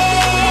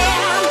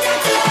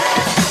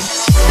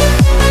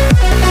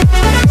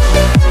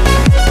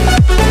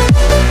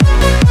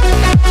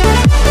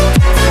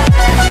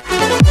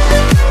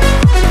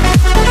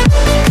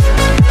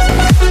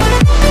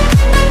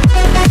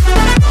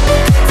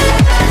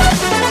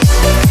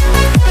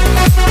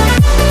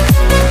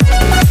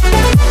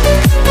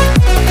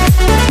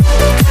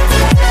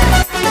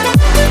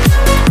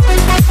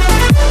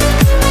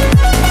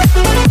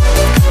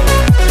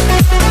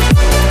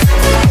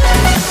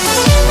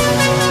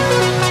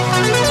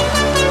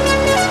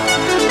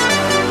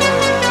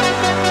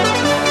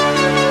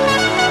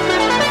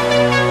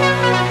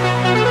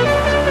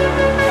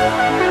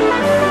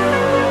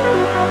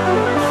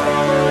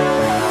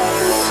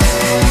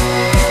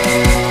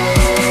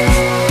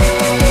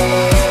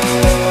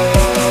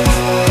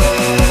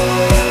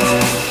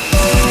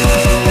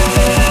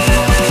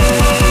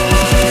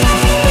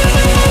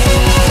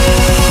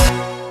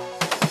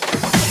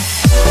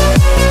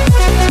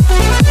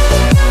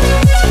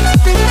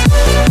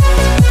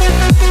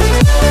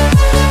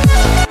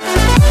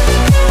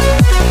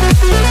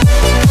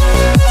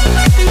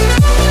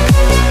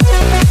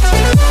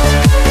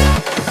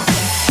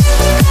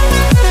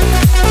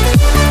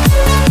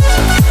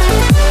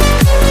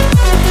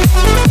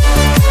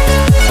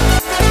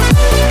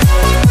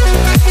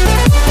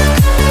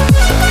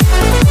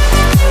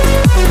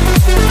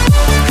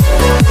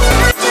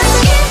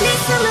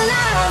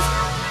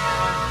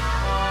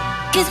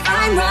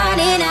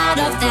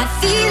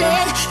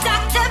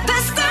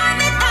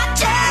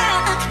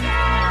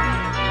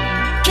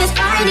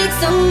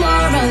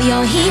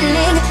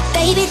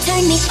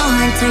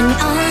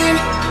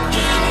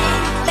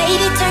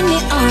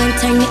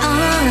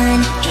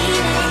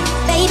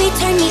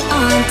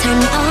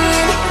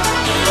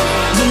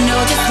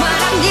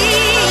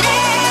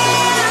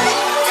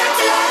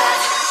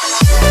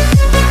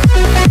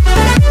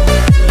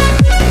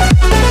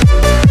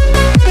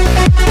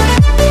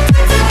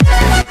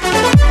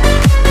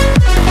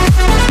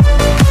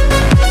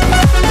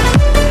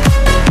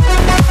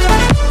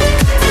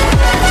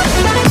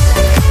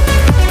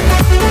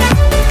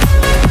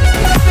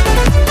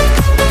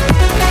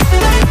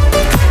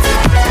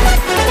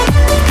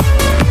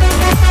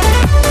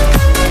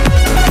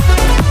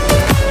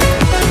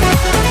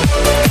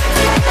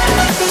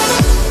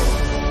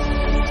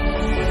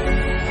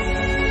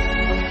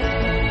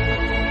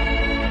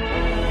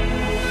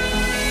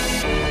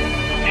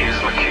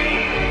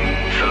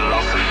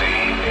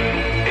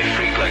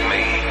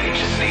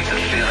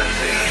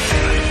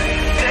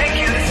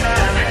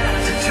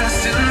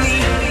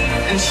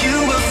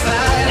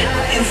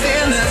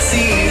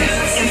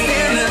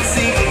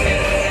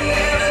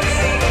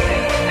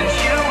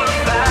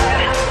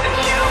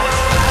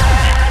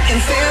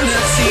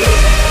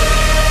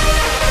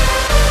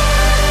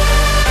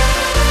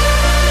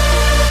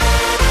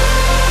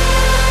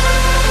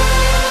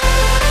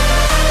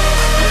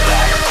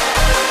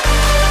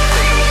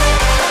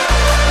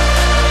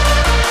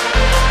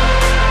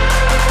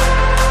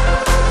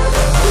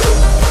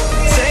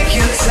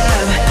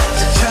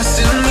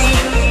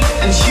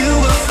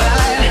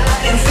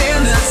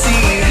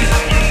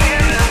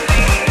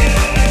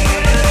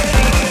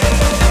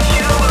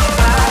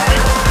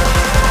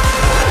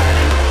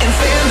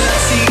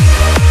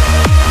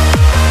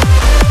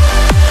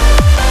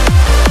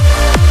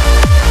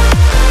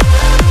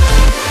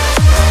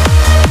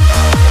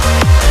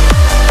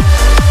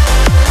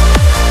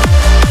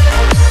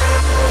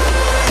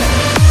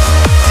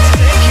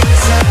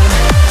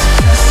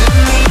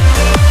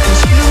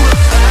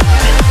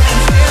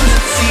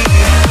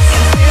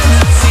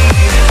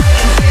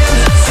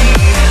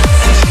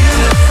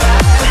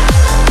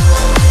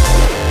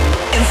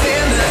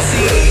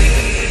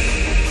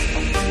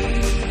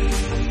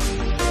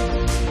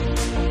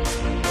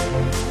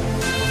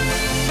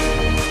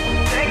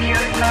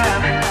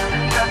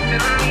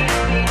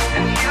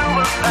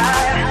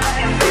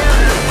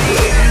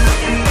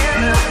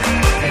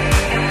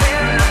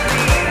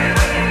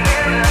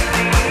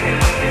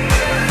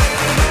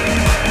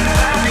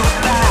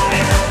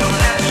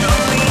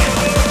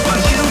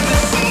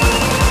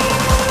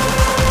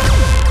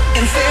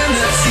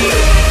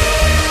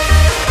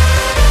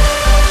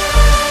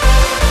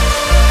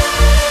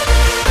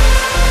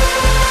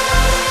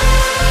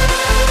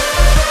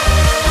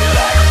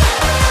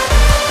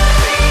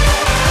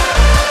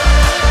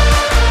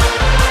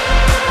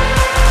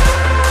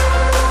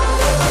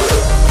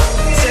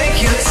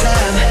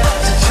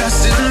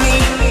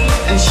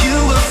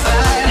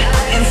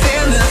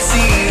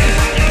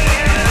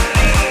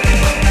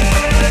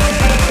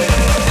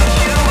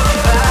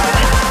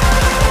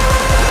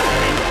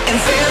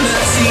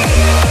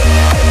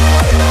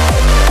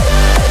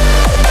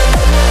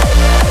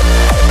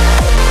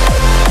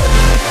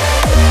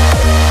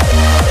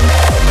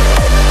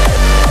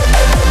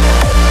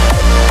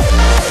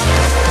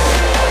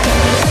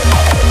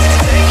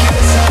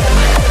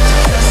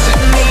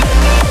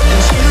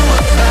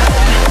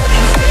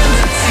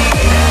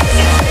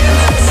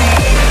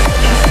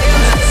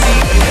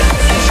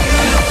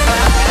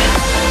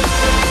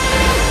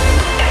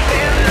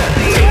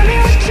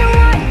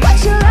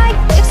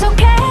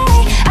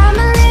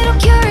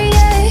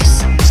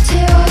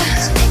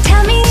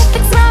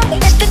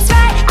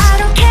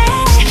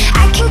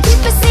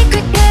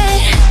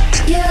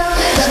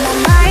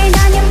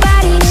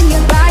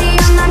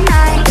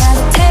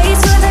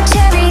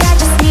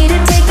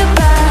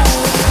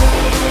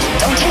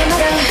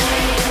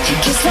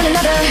 kiss one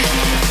another,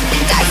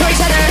 die for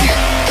each other.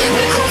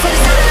 We're cool for the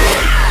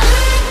summer.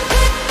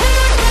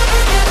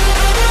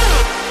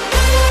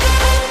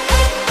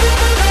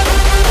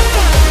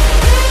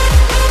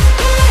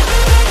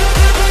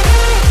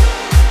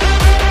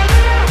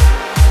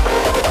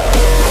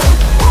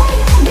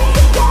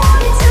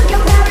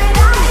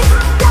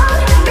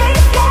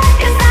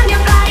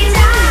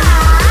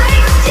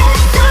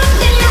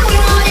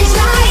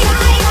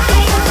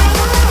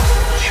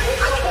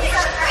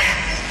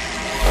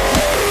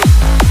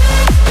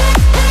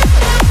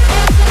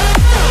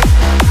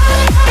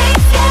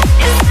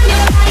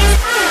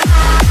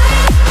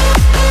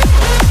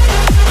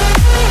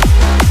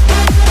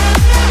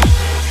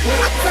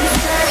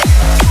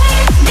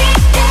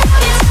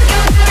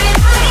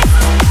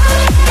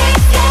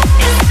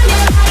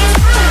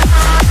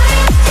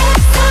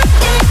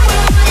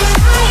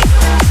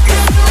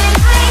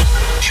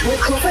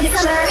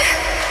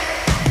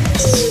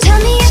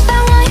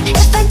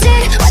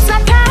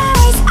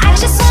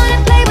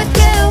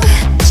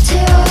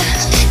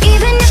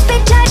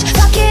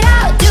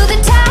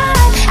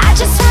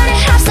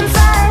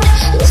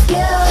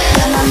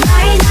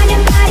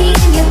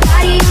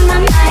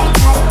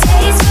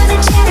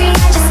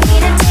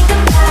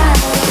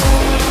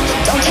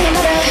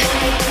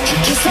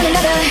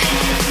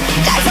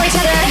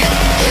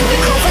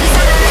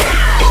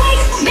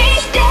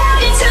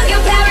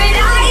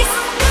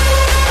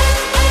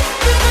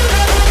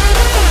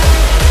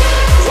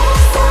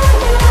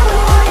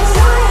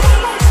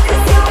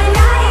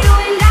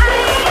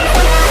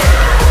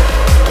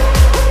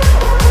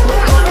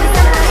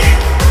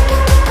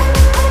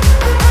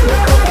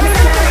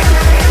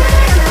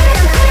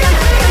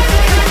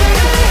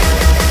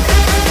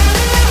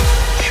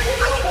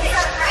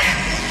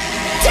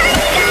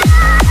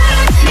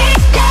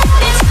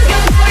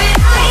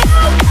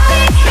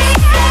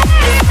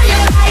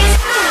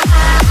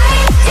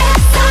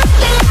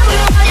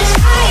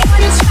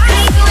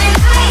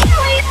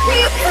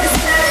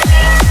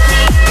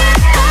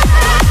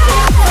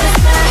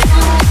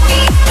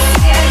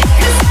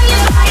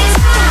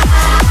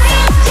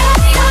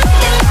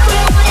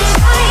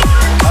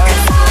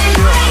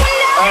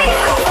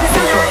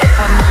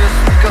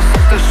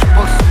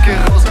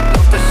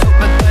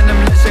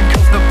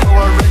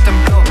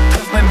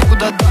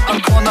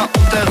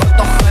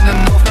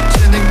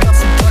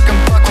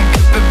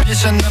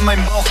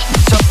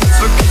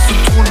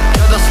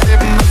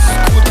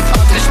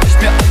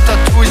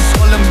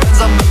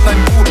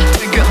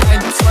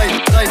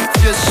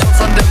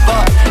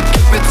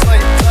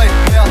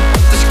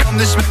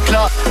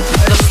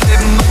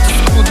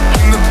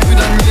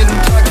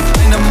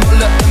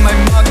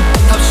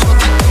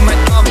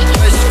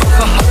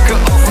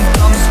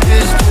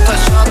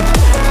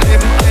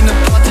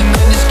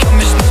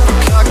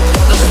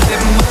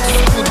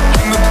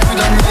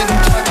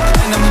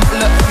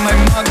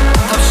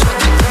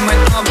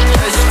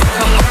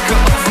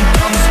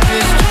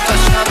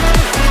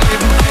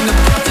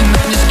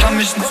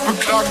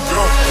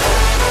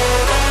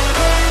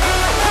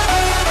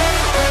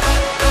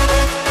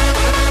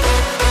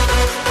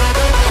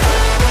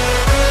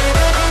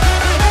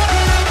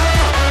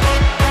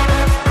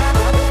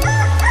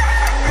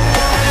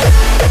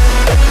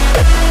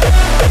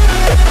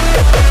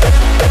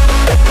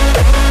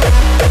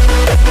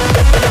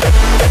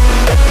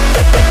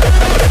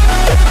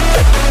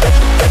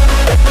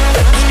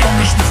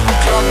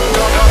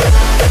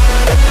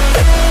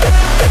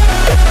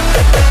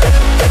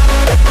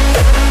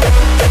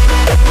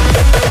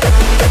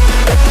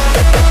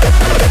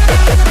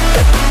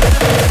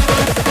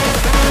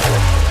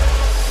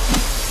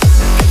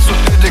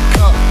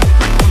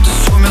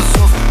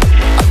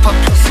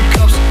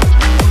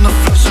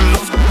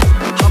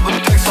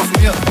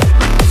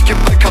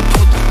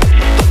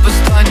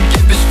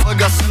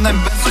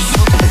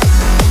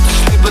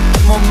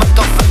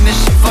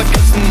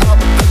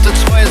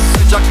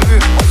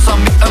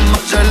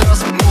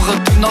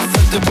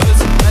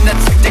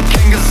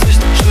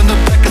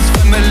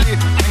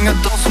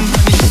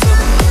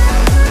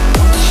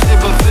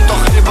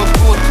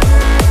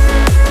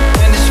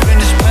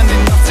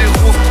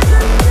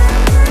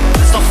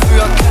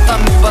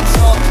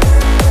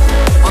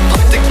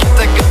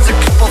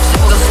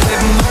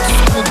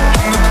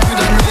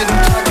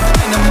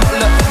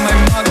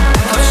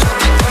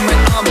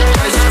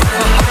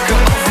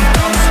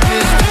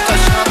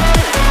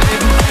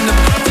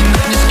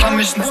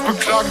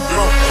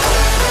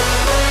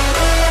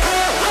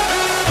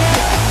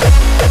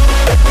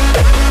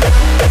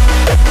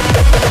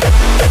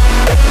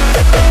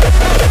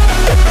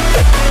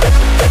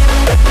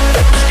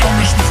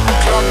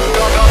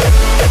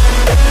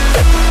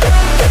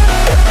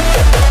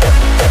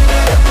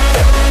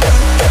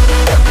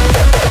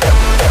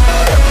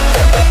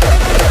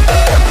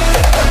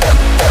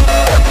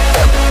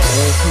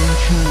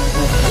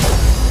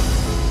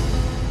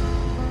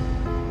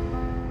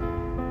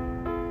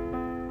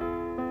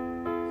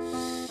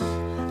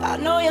 I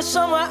know you're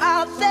somewhere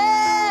out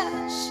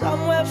there,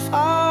 somewhere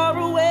far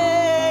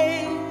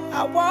away.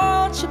 I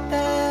want you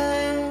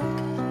back.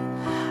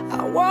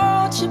 I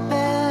want want you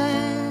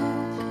back.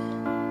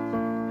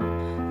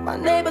 My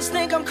neighbors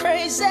think I'm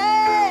crazy,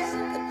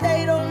 but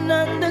they don't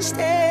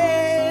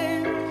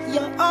understand.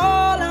 You're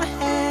all I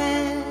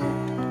had.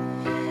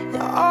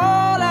 You're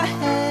all I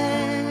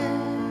had.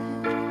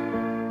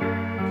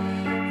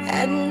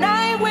 At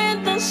night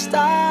when the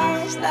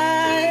stars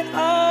light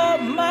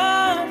up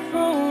my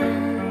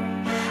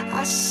room,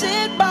 I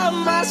sit by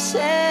myself,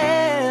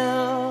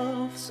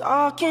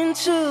 talking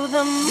to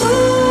the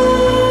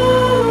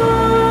moon,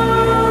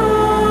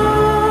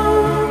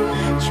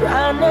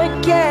 trying to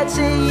get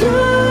to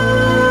you.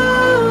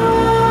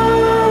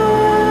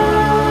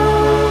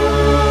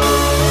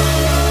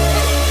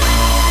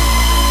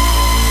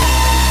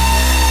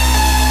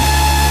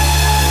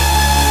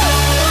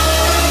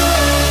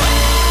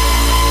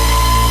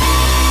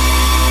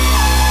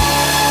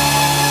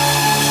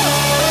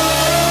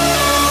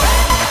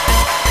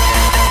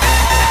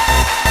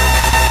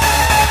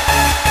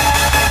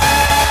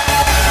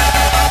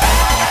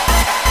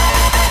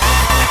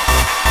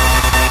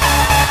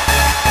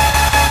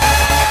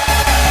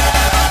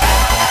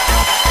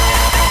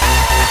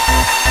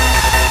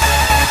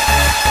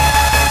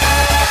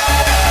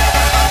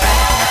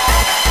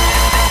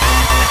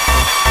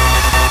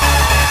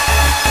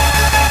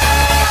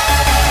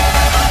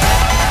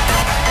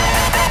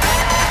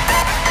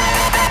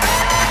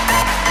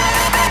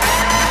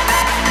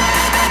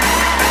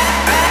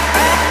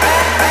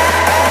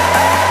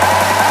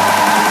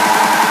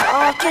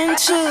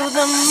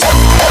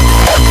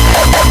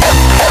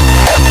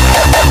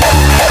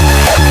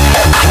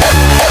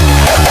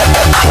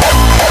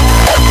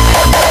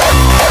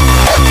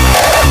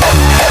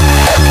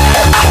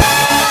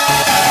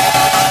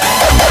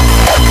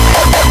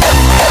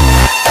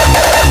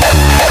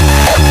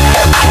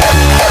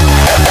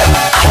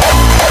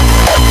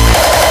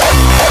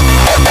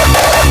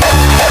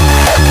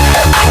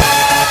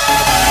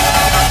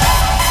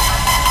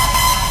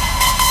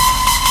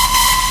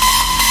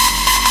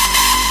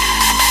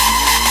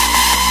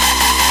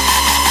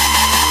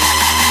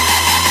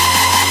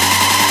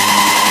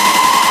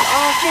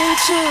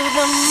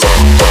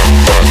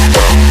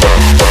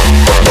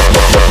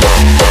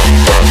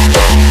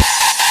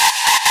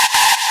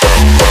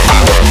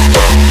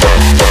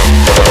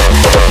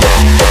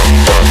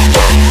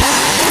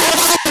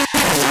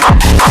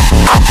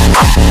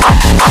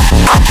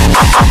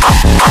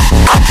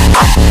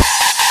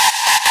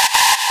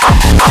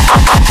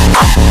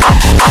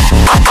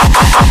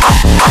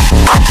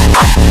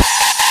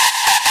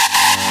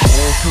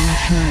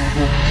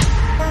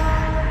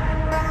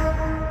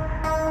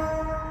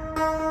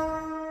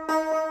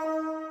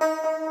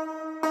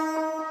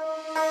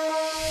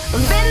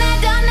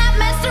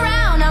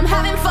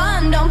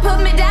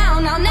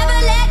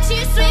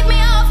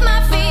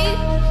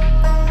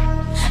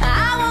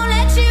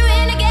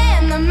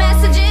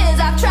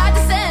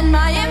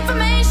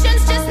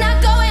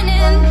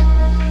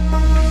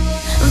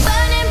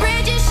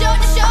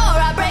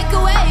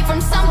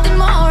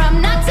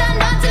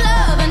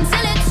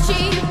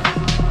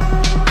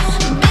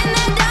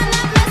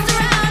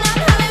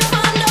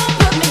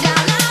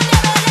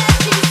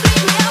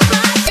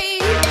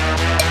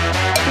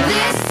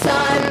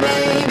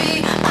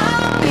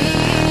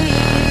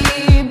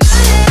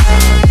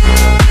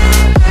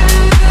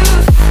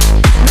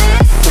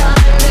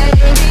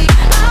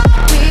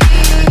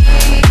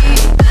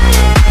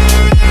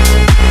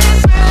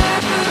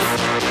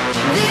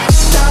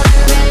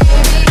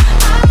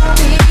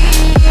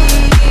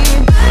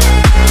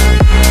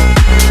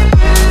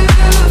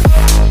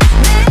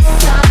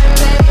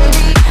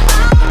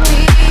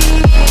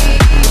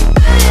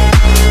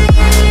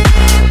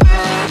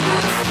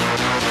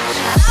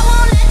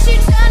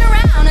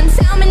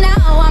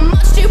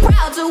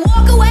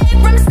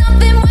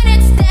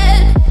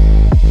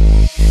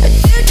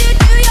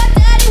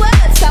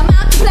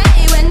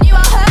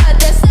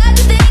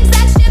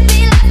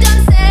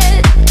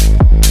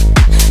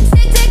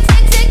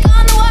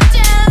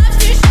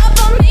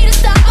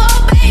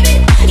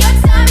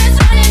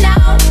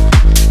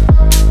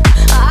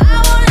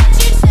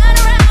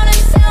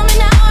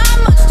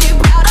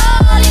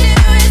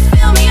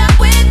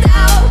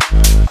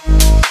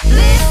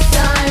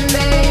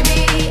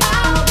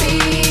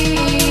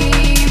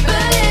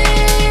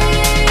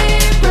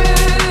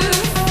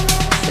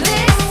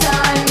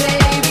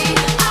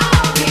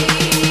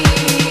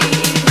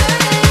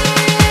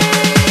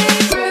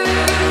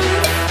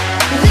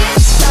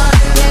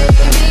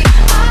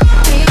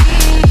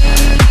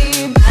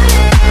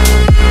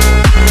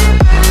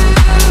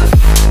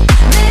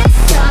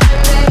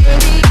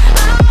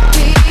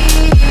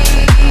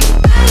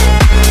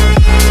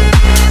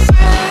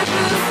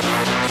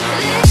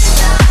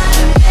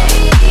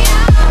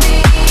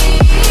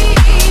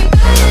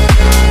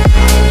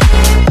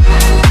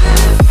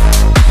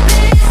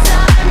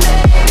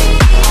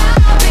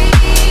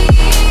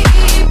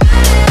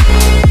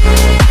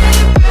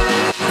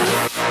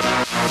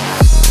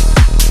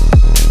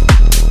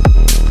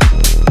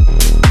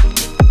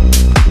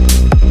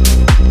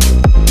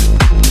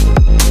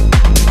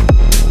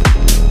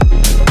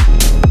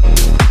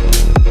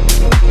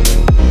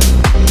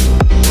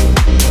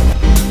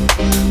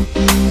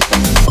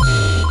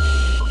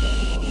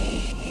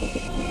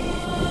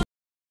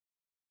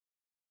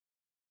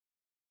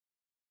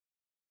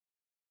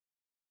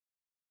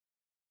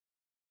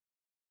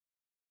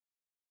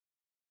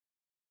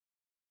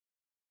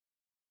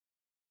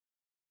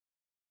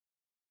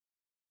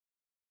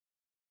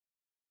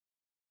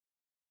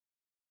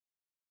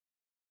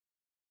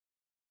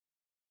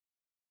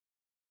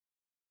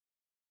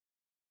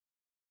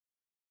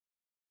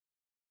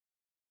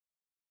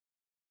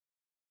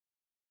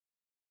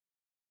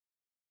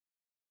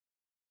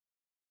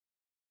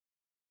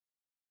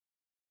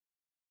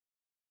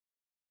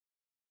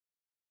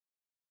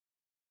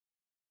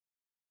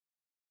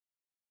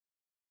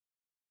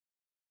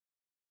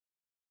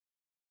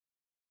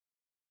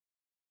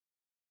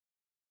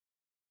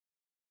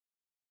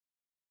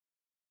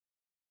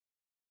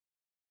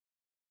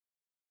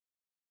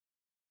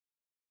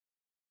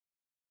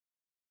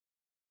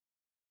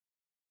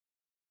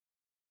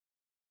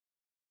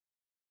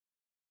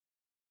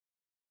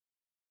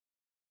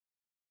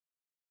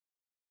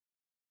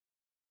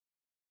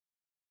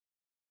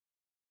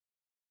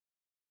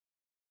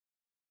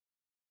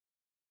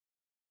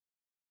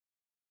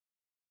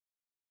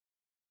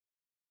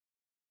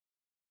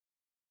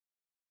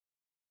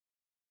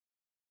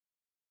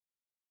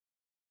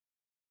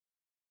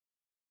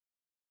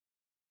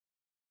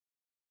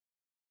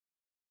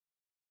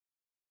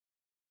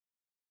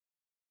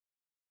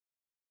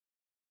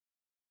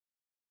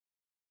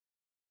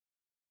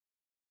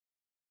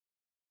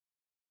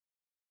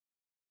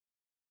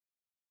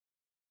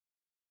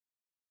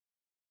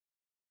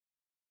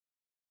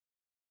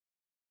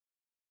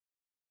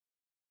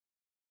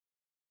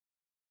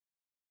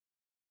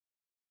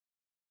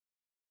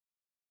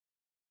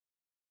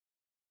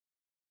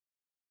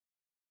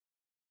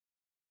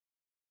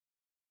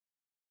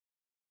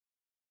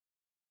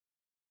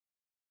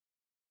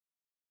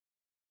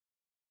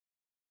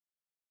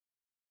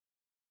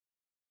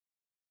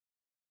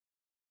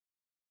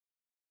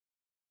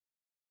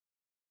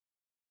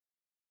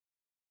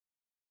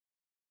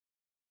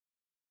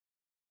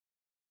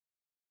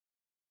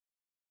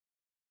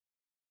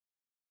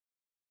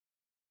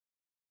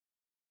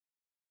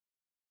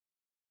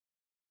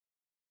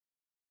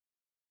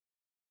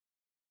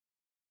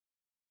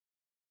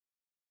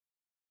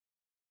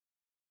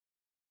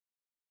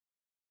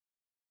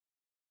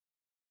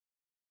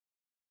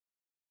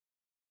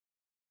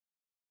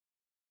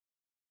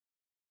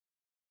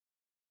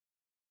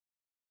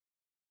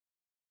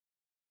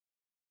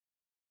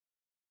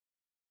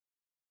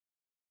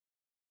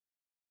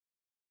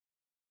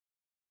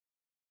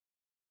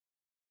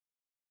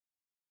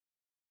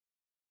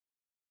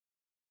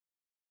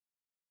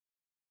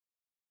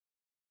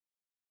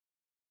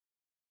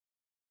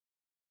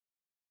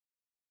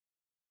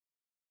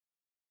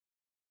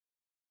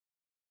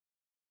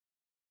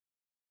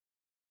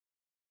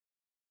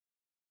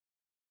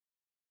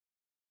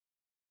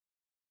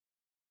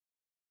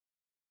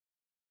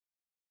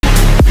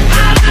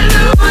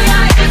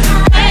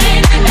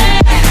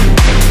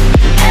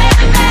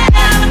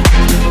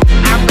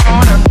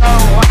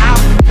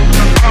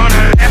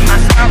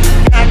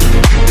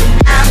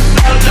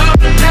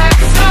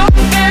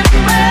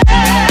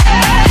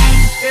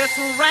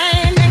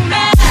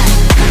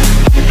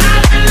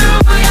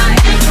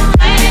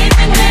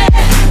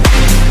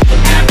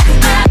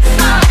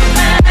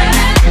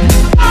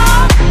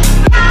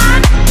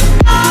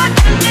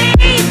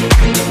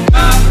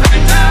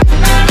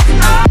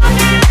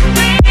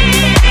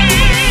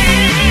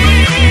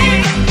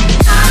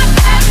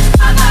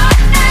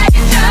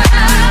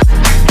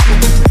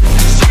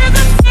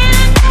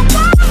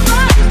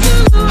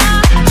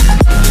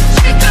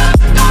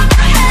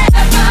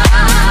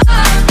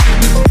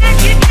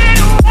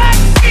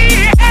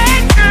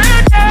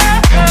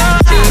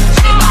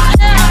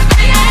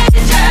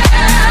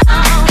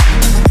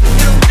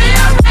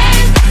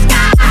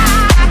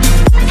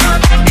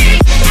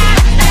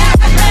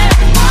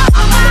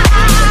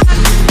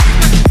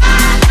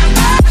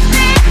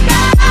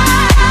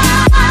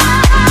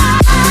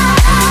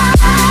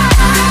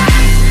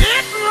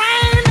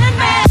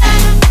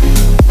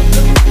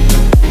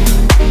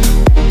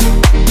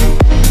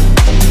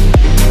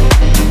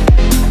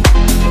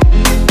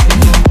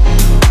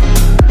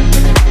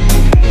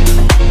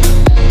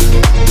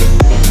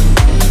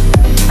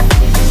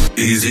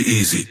 Easy,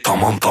 easy,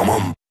 tamam,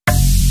 tamam.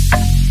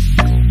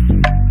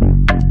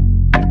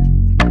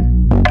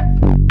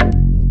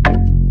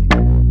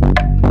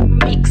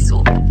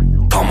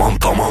 Tamam,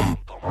 tamam.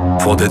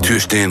 Vor der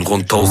Tür stehen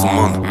rund 1000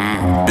 Mann.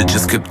 Bitch,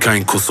 es gibt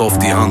keinen Kuss auf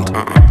die Hand.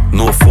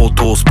 Nur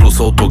Fotos plus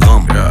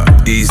Autogramm.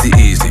 Easy,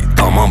 easy,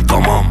 tamam,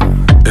 tamam.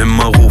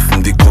 Immer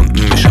rufen die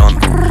Kunden mich an.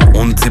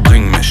 Und sie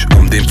bringen mich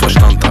um den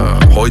Verstand.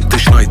 Heute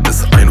schneit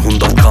es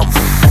 100 Gramm.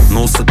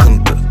 No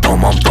Sekünde,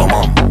 tamam,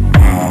 tamam.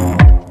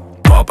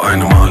 Bab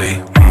eine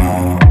Mali.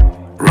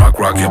 Rock,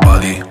 rock your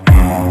body.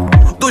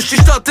 Durch die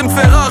Stadt im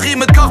Ferrari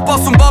mit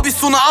Kachbass und Barbies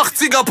zu einer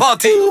 80er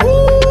Party.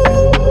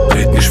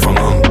 Red nicht, fang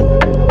an.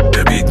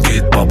 Der Beat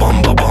geht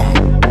babam, babam.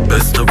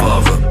 Beste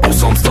Ware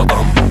aus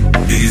Amsterdam.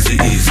 Easy,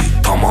 easy,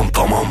 tamam,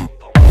 tamam.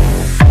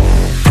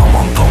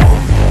 Tamam, tamam.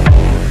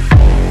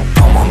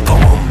 Tamam,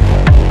 tamam.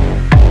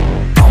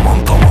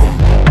 Tamam, tamam.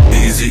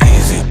 Easy,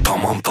 easy,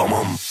 tamam,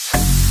 tamam.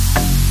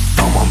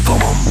 Tamam,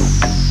 tamam.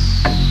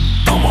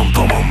 Tamam,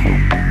 tamam.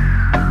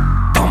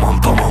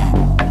 Tamam, tamam.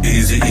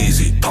 Easy,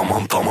 easy,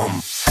 tamam,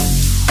 tamam.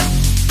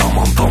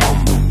 Tamam,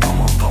 tamam.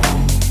 Tamam, tamam.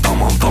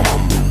 Tamam,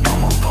 tamam.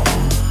 Tamam, tamam.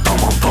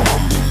 Tamam,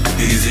 tamam.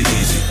 Easy,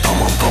 easy,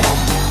 tamam, tamam.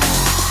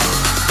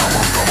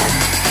 Tamam, tamam.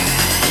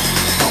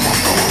 Tamam,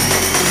 tamam.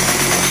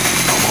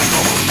 Tamam,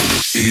 tamam.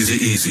 Easy,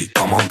 easy,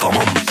 tamam,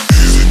 tamam.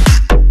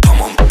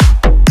 Tamam.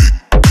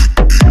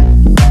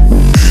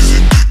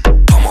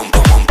 Tamam,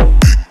 tamam.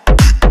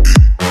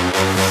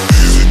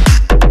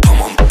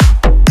 Tamam.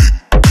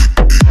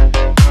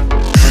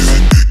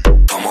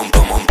 Tamam,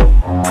 tamam.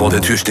 Vor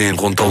der Tür stehen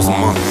rund 1000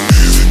 Mann.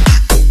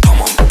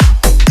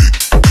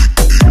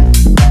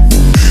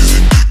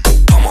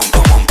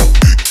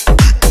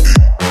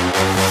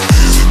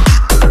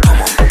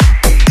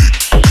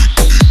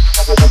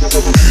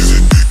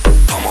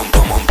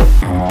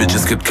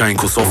 Es gibt keinen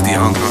Kuss auf die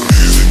Hand.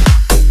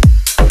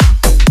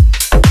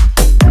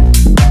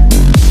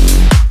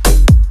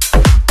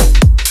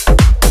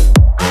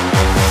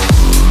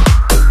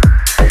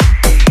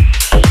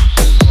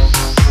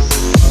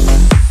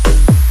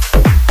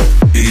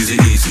 Easy,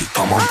 easy,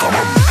 tamam,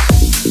 tamam.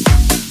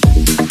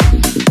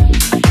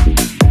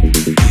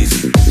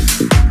 Easy.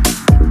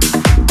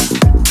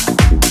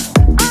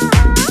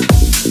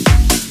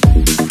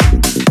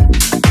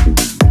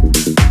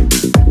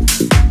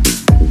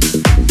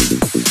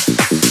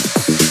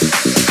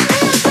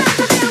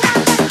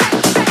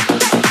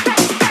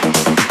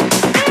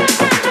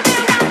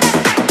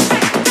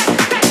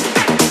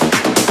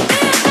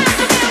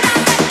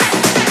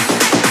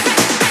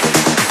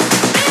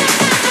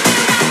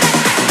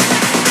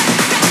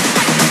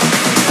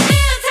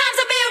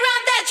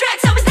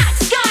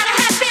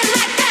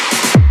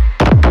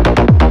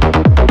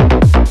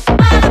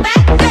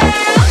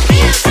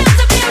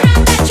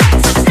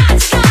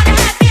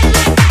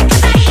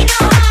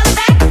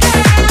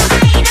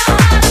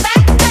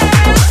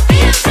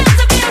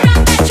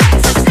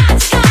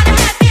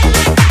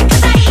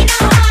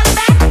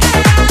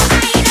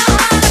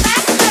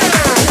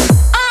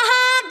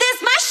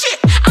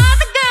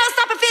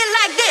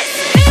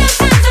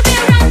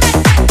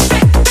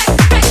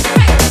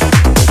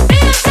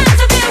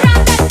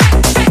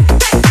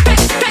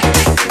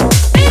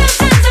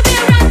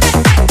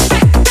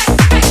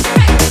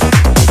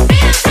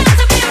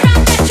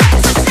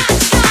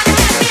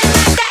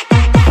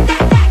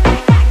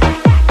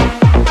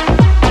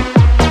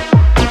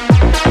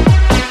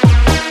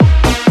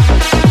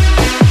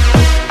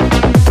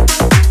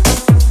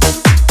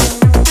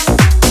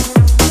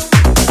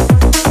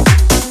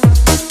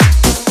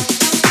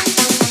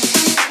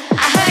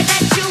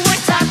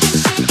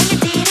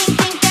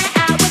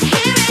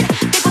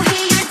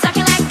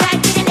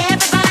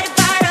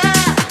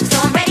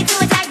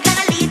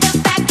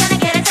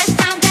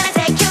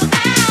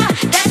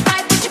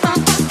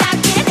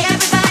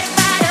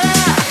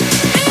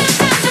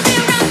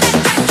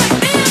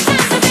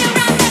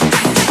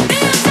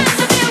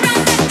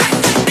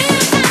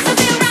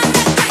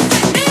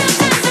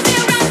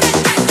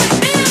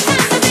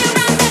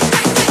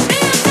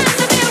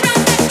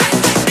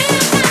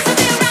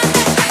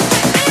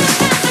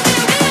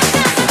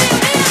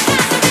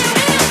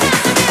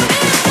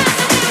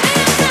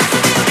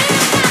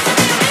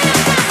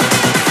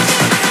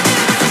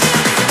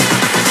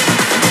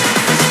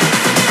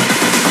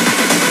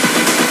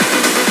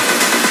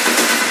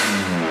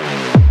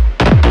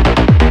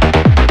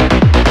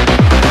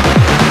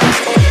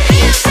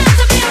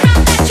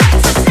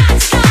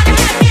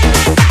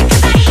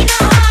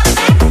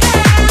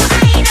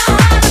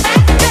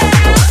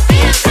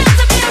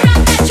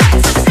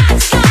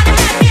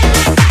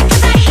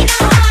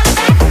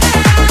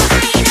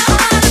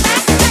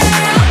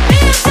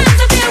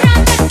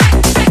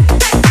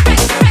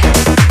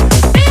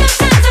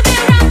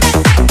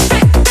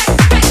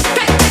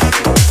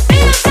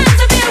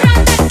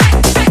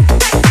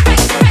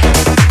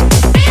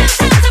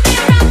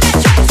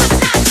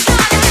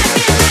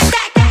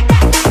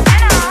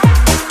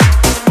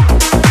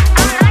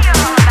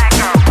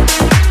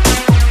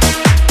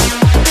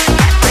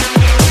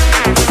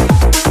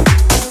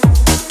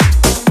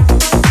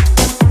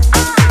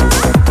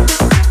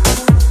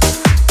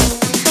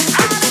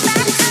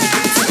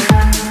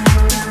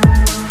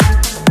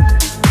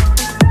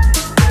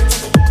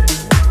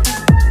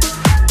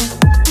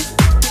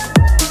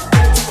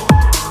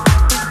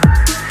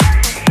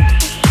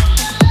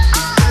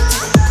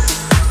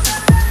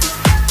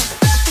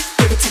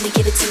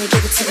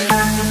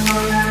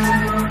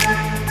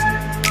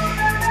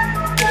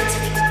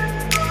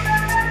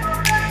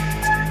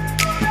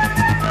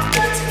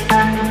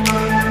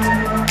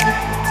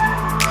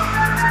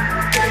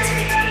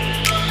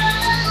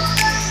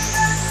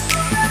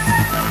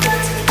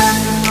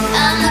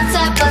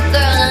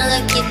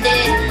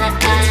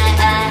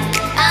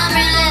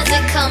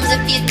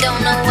 you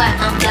don't know why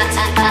I'm fly.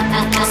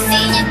 I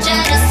seen you try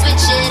to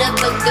switch it up,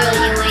 but girl,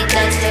 you ain't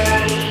that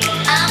girl.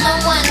 I'm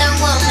a Wonder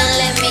Woman,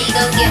 let me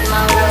go get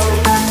my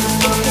robe.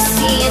 If you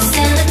see us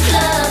in the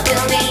club,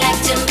 we'll be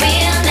acting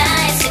real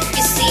nice. If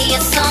you see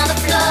us on the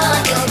floor,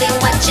 you'll be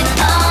watching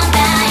all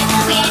night.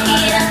 We ain't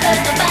here to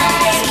hurt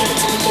nobody. Give it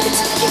to me, give it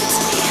to me, give it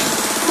to me.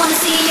 Wanna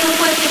see you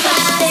work your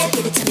body.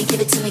 Give it to me, give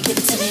it to me, give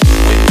it to me.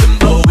 When the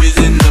boys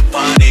in the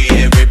party,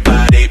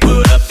 everybody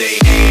put up their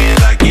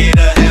hands. I get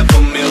a half a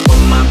mil for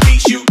my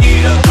piece, you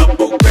get a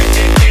couple grand.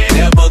 And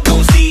never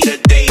gon' see the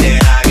day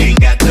that I ain't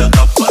got the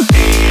upper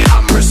hand.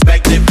 I'm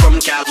respected from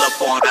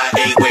California,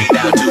 hey, way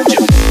down to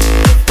Japan.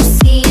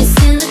 See us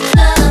in the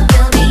club,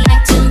 we'll be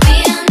acting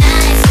real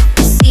nice. If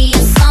you see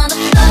us on the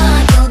floor,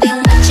 you'll be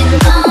watching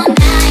all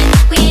night.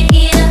 We ain't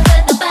here to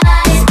hurt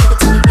nobody. Give it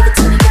to me, give it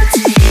to me, give it to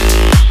me.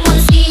 Wanna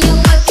see you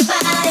work your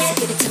body.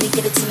 Give it to me, give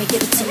it to me,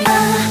 give it to me.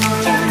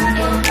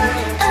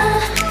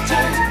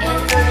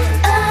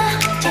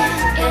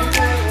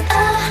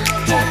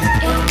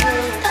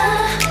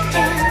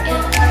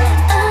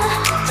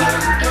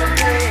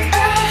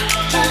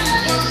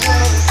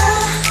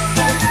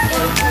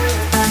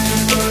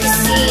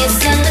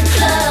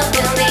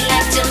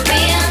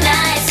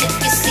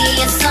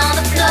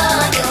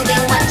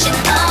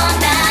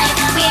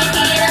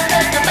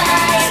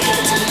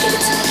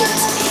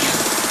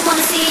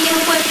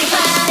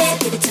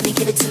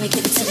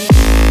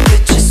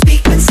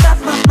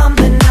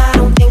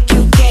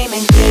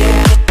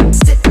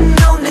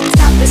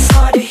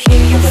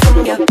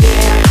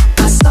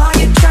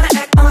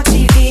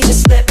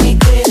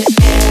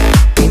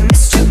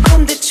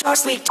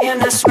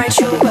 Weekend, that's right,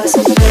 you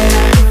wasn't there.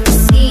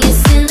 See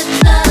us in the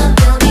club,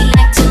 we'll be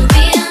acting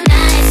real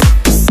nice. If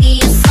you see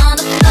us on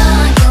the floor,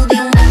 you'll be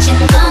watching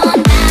all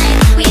night.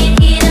 We ain't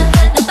here to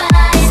hurt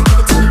nobody. Give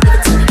it to me, give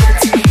it to me, give it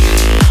to me.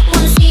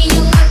 Wanna see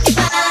you work your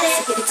body.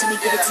 Give it to me,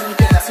 give it to me,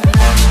 give it to me.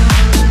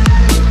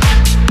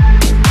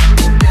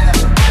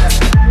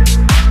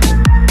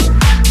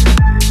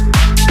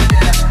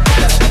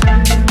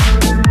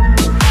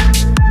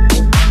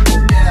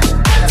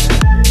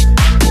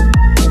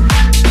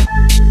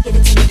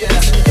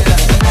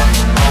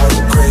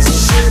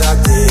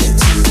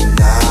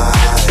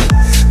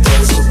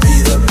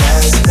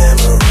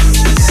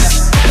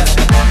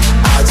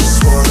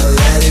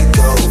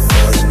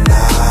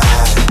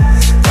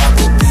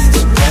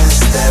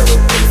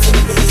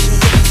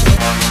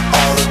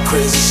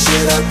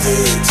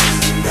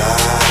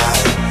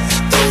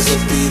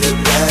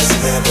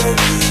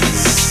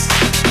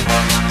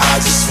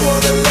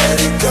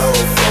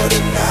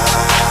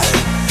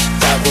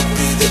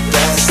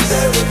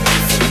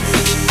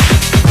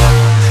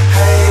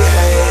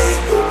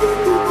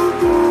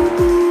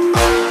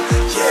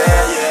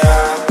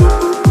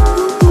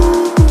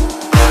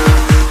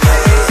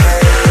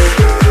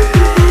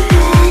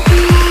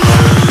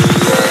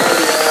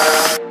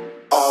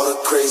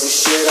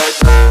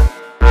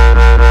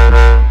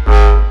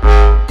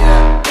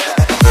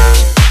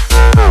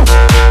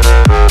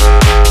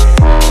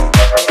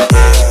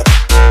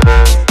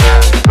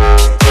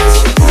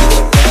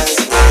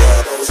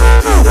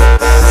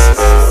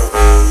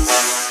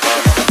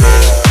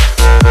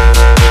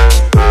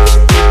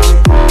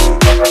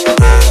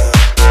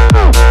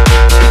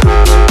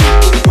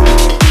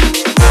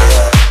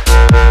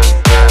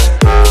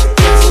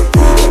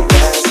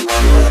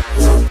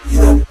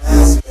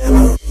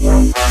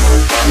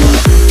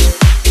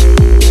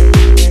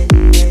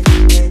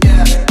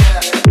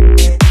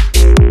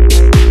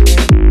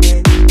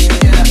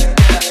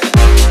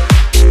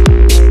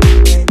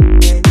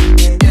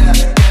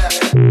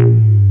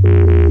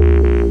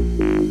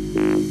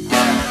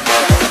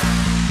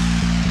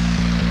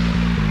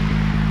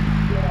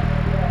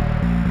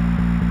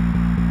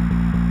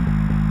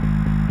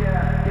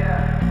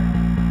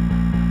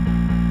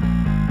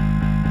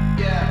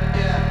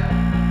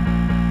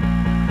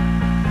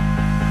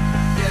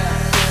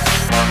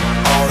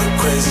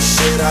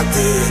 I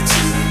did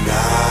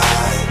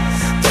tonight,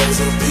 those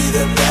will be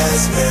the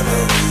best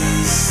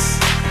memories.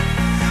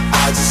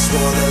 I just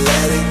wanna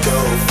let it go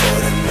for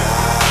the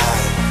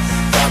night.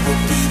 That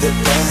would be the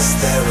best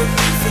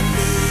therapy for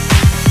me.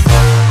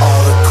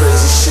 All the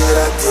crazy shit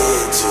I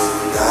did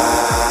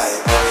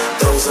tonight,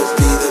 those will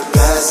be the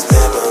best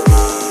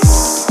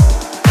memories.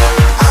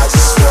 I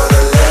just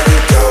wanna let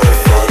it go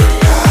for the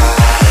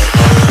night.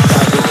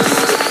 That would be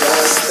the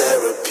best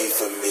therapy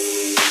for me.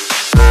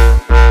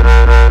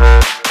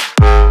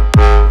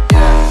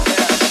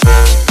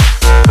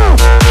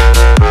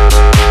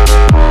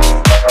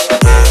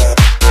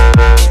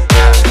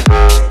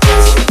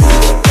 will be the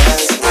best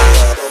memories.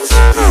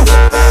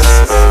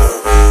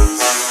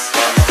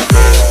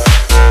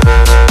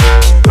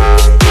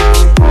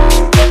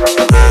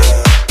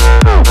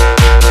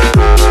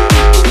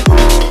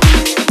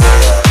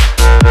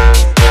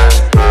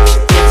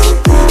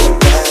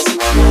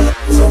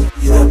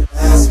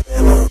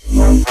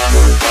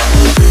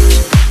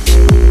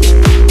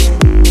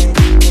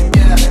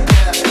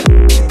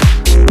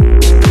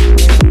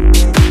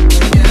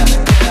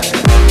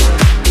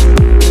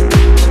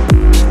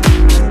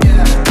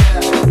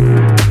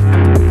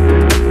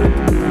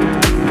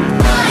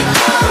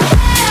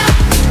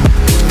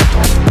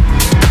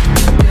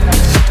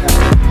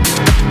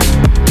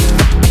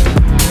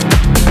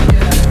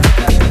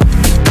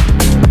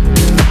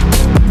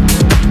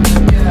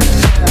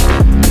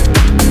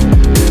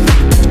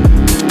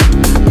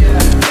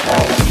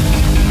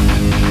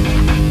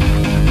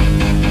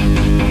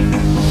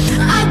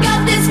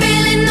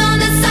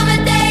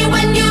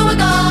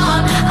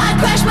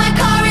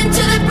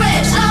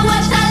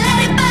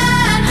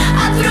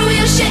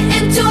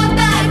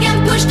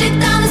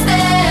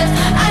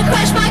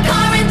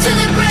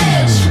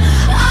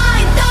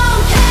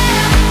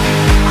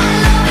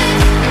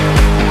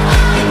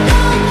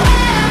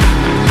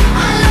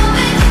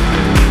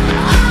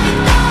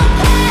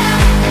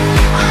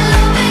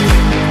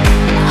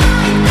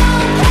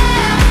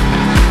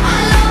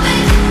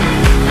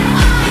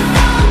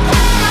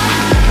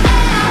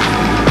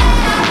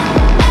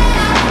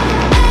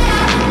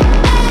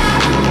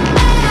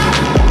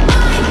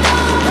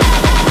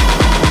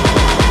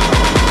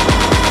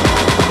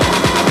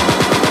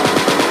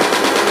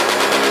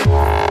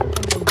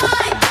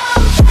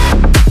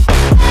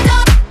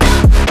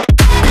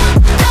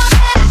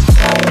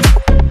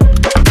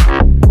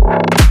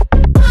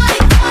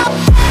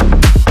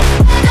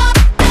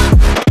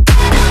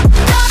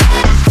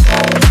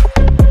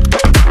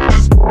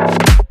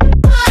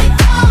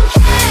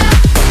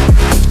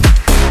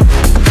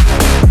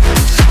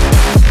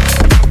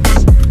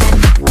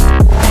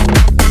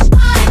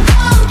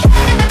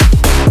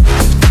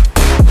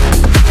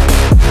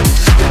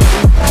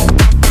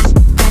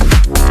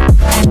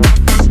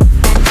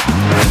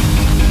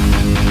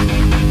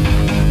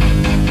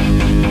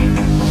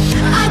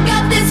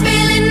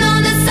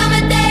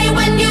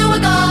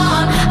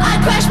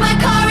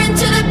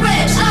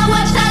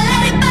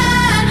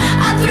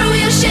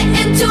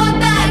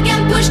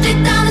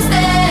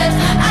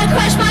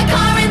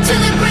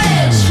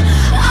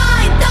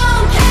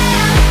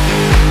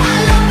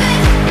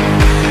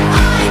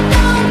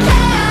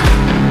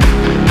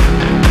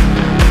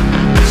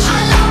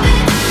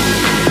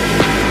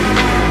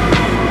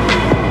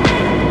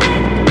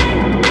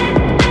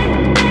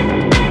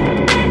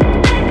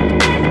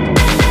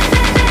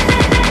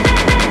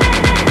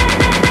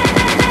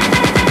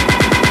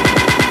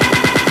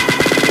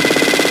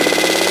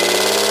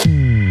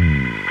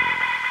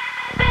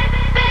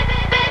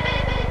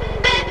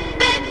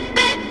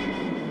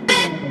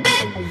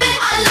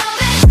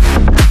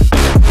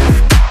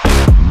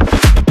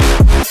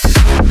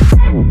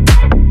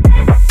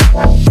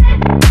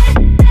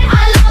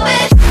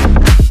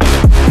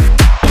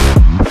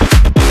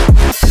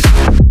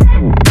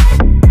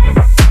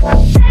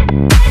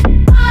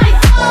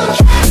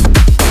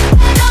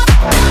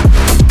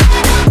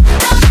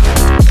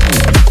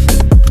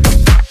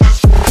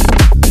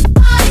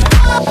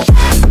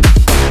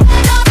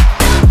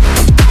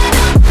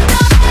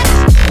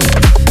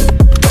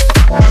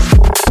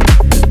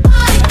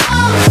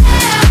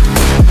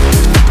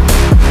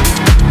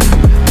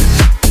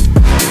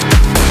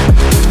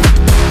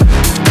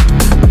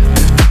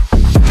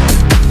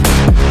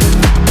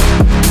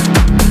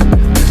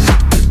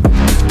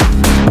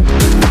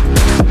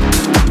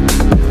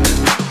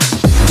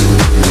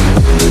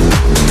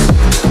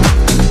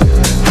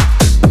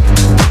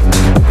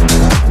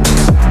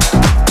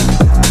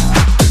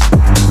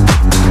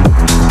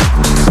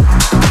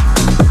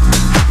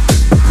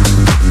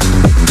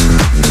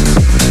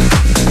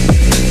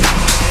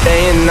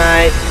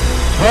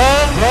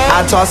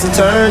 I toss and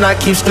turn, I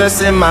keep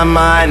stressing my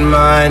mind.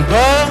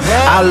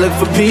 I look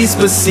for peace,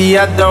 but see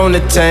I don't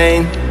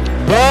attain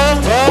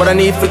what I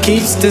need for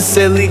keeps this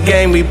silly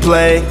game we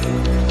play.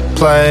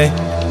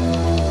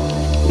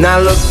 Now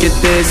look at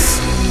this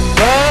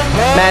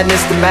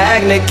madness, the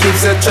magnet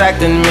keeps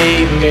attracting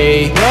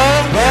me.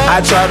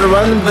 I try to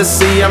run, but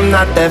see I'm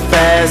not that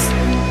fast.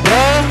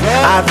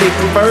 I think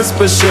I'm first,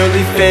 but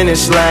surely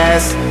finish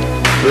last.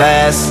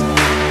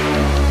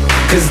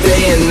 Cause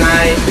day and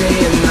night,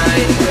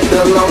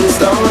 the lonely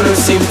stoner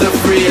seems to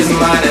free his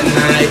mind at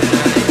night.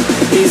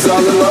 He's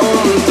all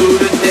alone through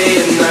the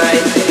day and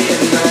night.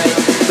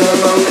 The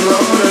lonely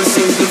loner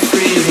seems to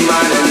free his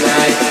mind at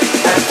night.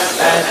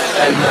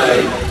 At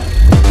night.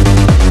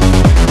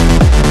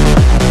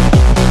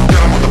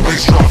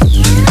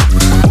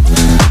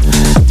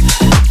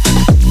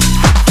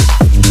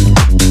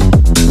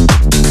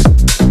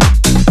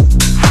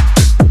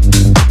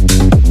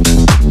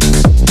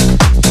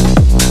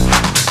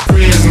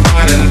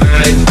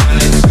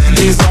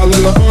 He's all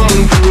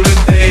alone through the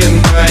day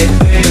and night.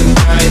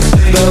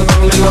 The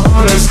lonely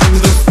loner seems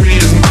to free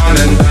his mind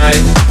at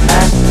night.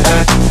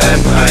 At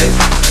night.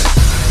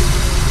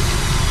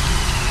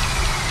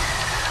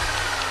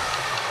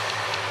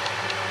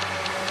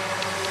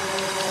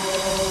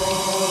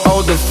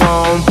 Hold the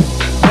phone.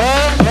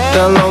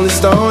 The lonely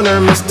stoner,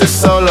 Mr.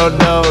 Solo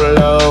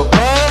Dolo.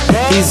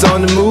 He's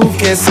on the move,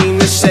 can't seem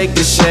to shake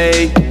the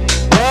shade.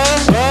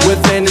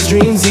 Within his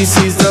dreams he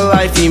sees the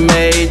life he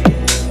made.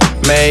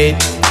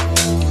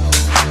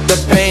 The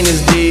pain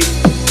is deep.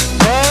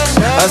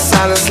 A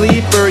silent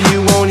sleeper,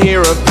 you won't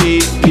hear a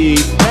peep.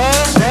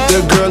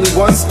 The girl he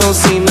wants don't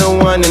see no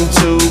one in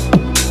two.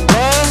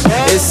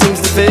 It seems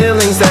the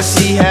feelings that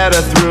she had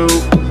her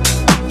through.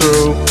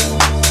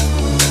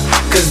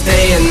 Cause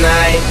day and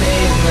night,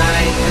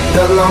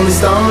 the lonely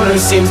stoner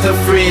seems to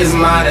free his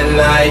mind at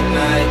night.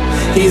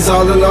 He's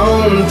all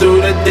alone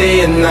through the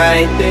day and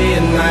night.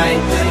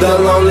 The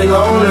lonely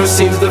loner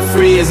seems to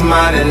free his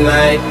mind at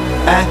night.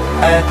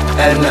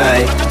 At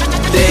night.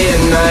 Day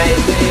and night.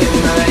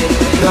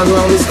 The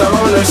lonely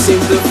stoner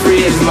seems to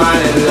free his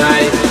mind at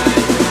night.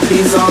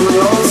 He's all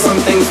alone, some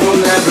things will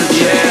never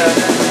change.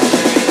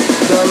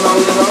 The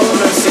lonely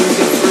loner seems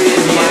to free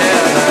his mind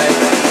at night.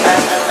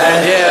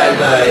 At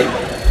night.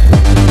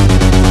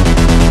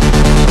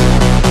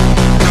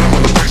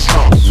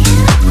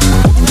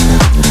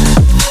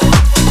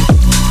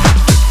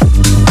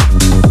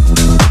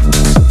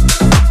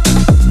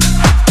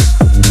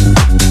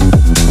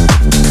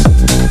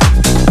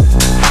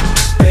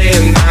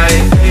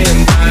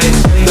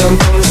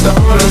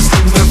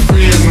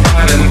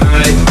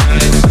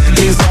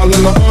 He's all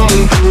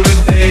alone through the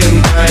day and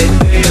night.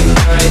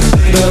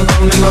 The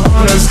lonely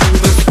loner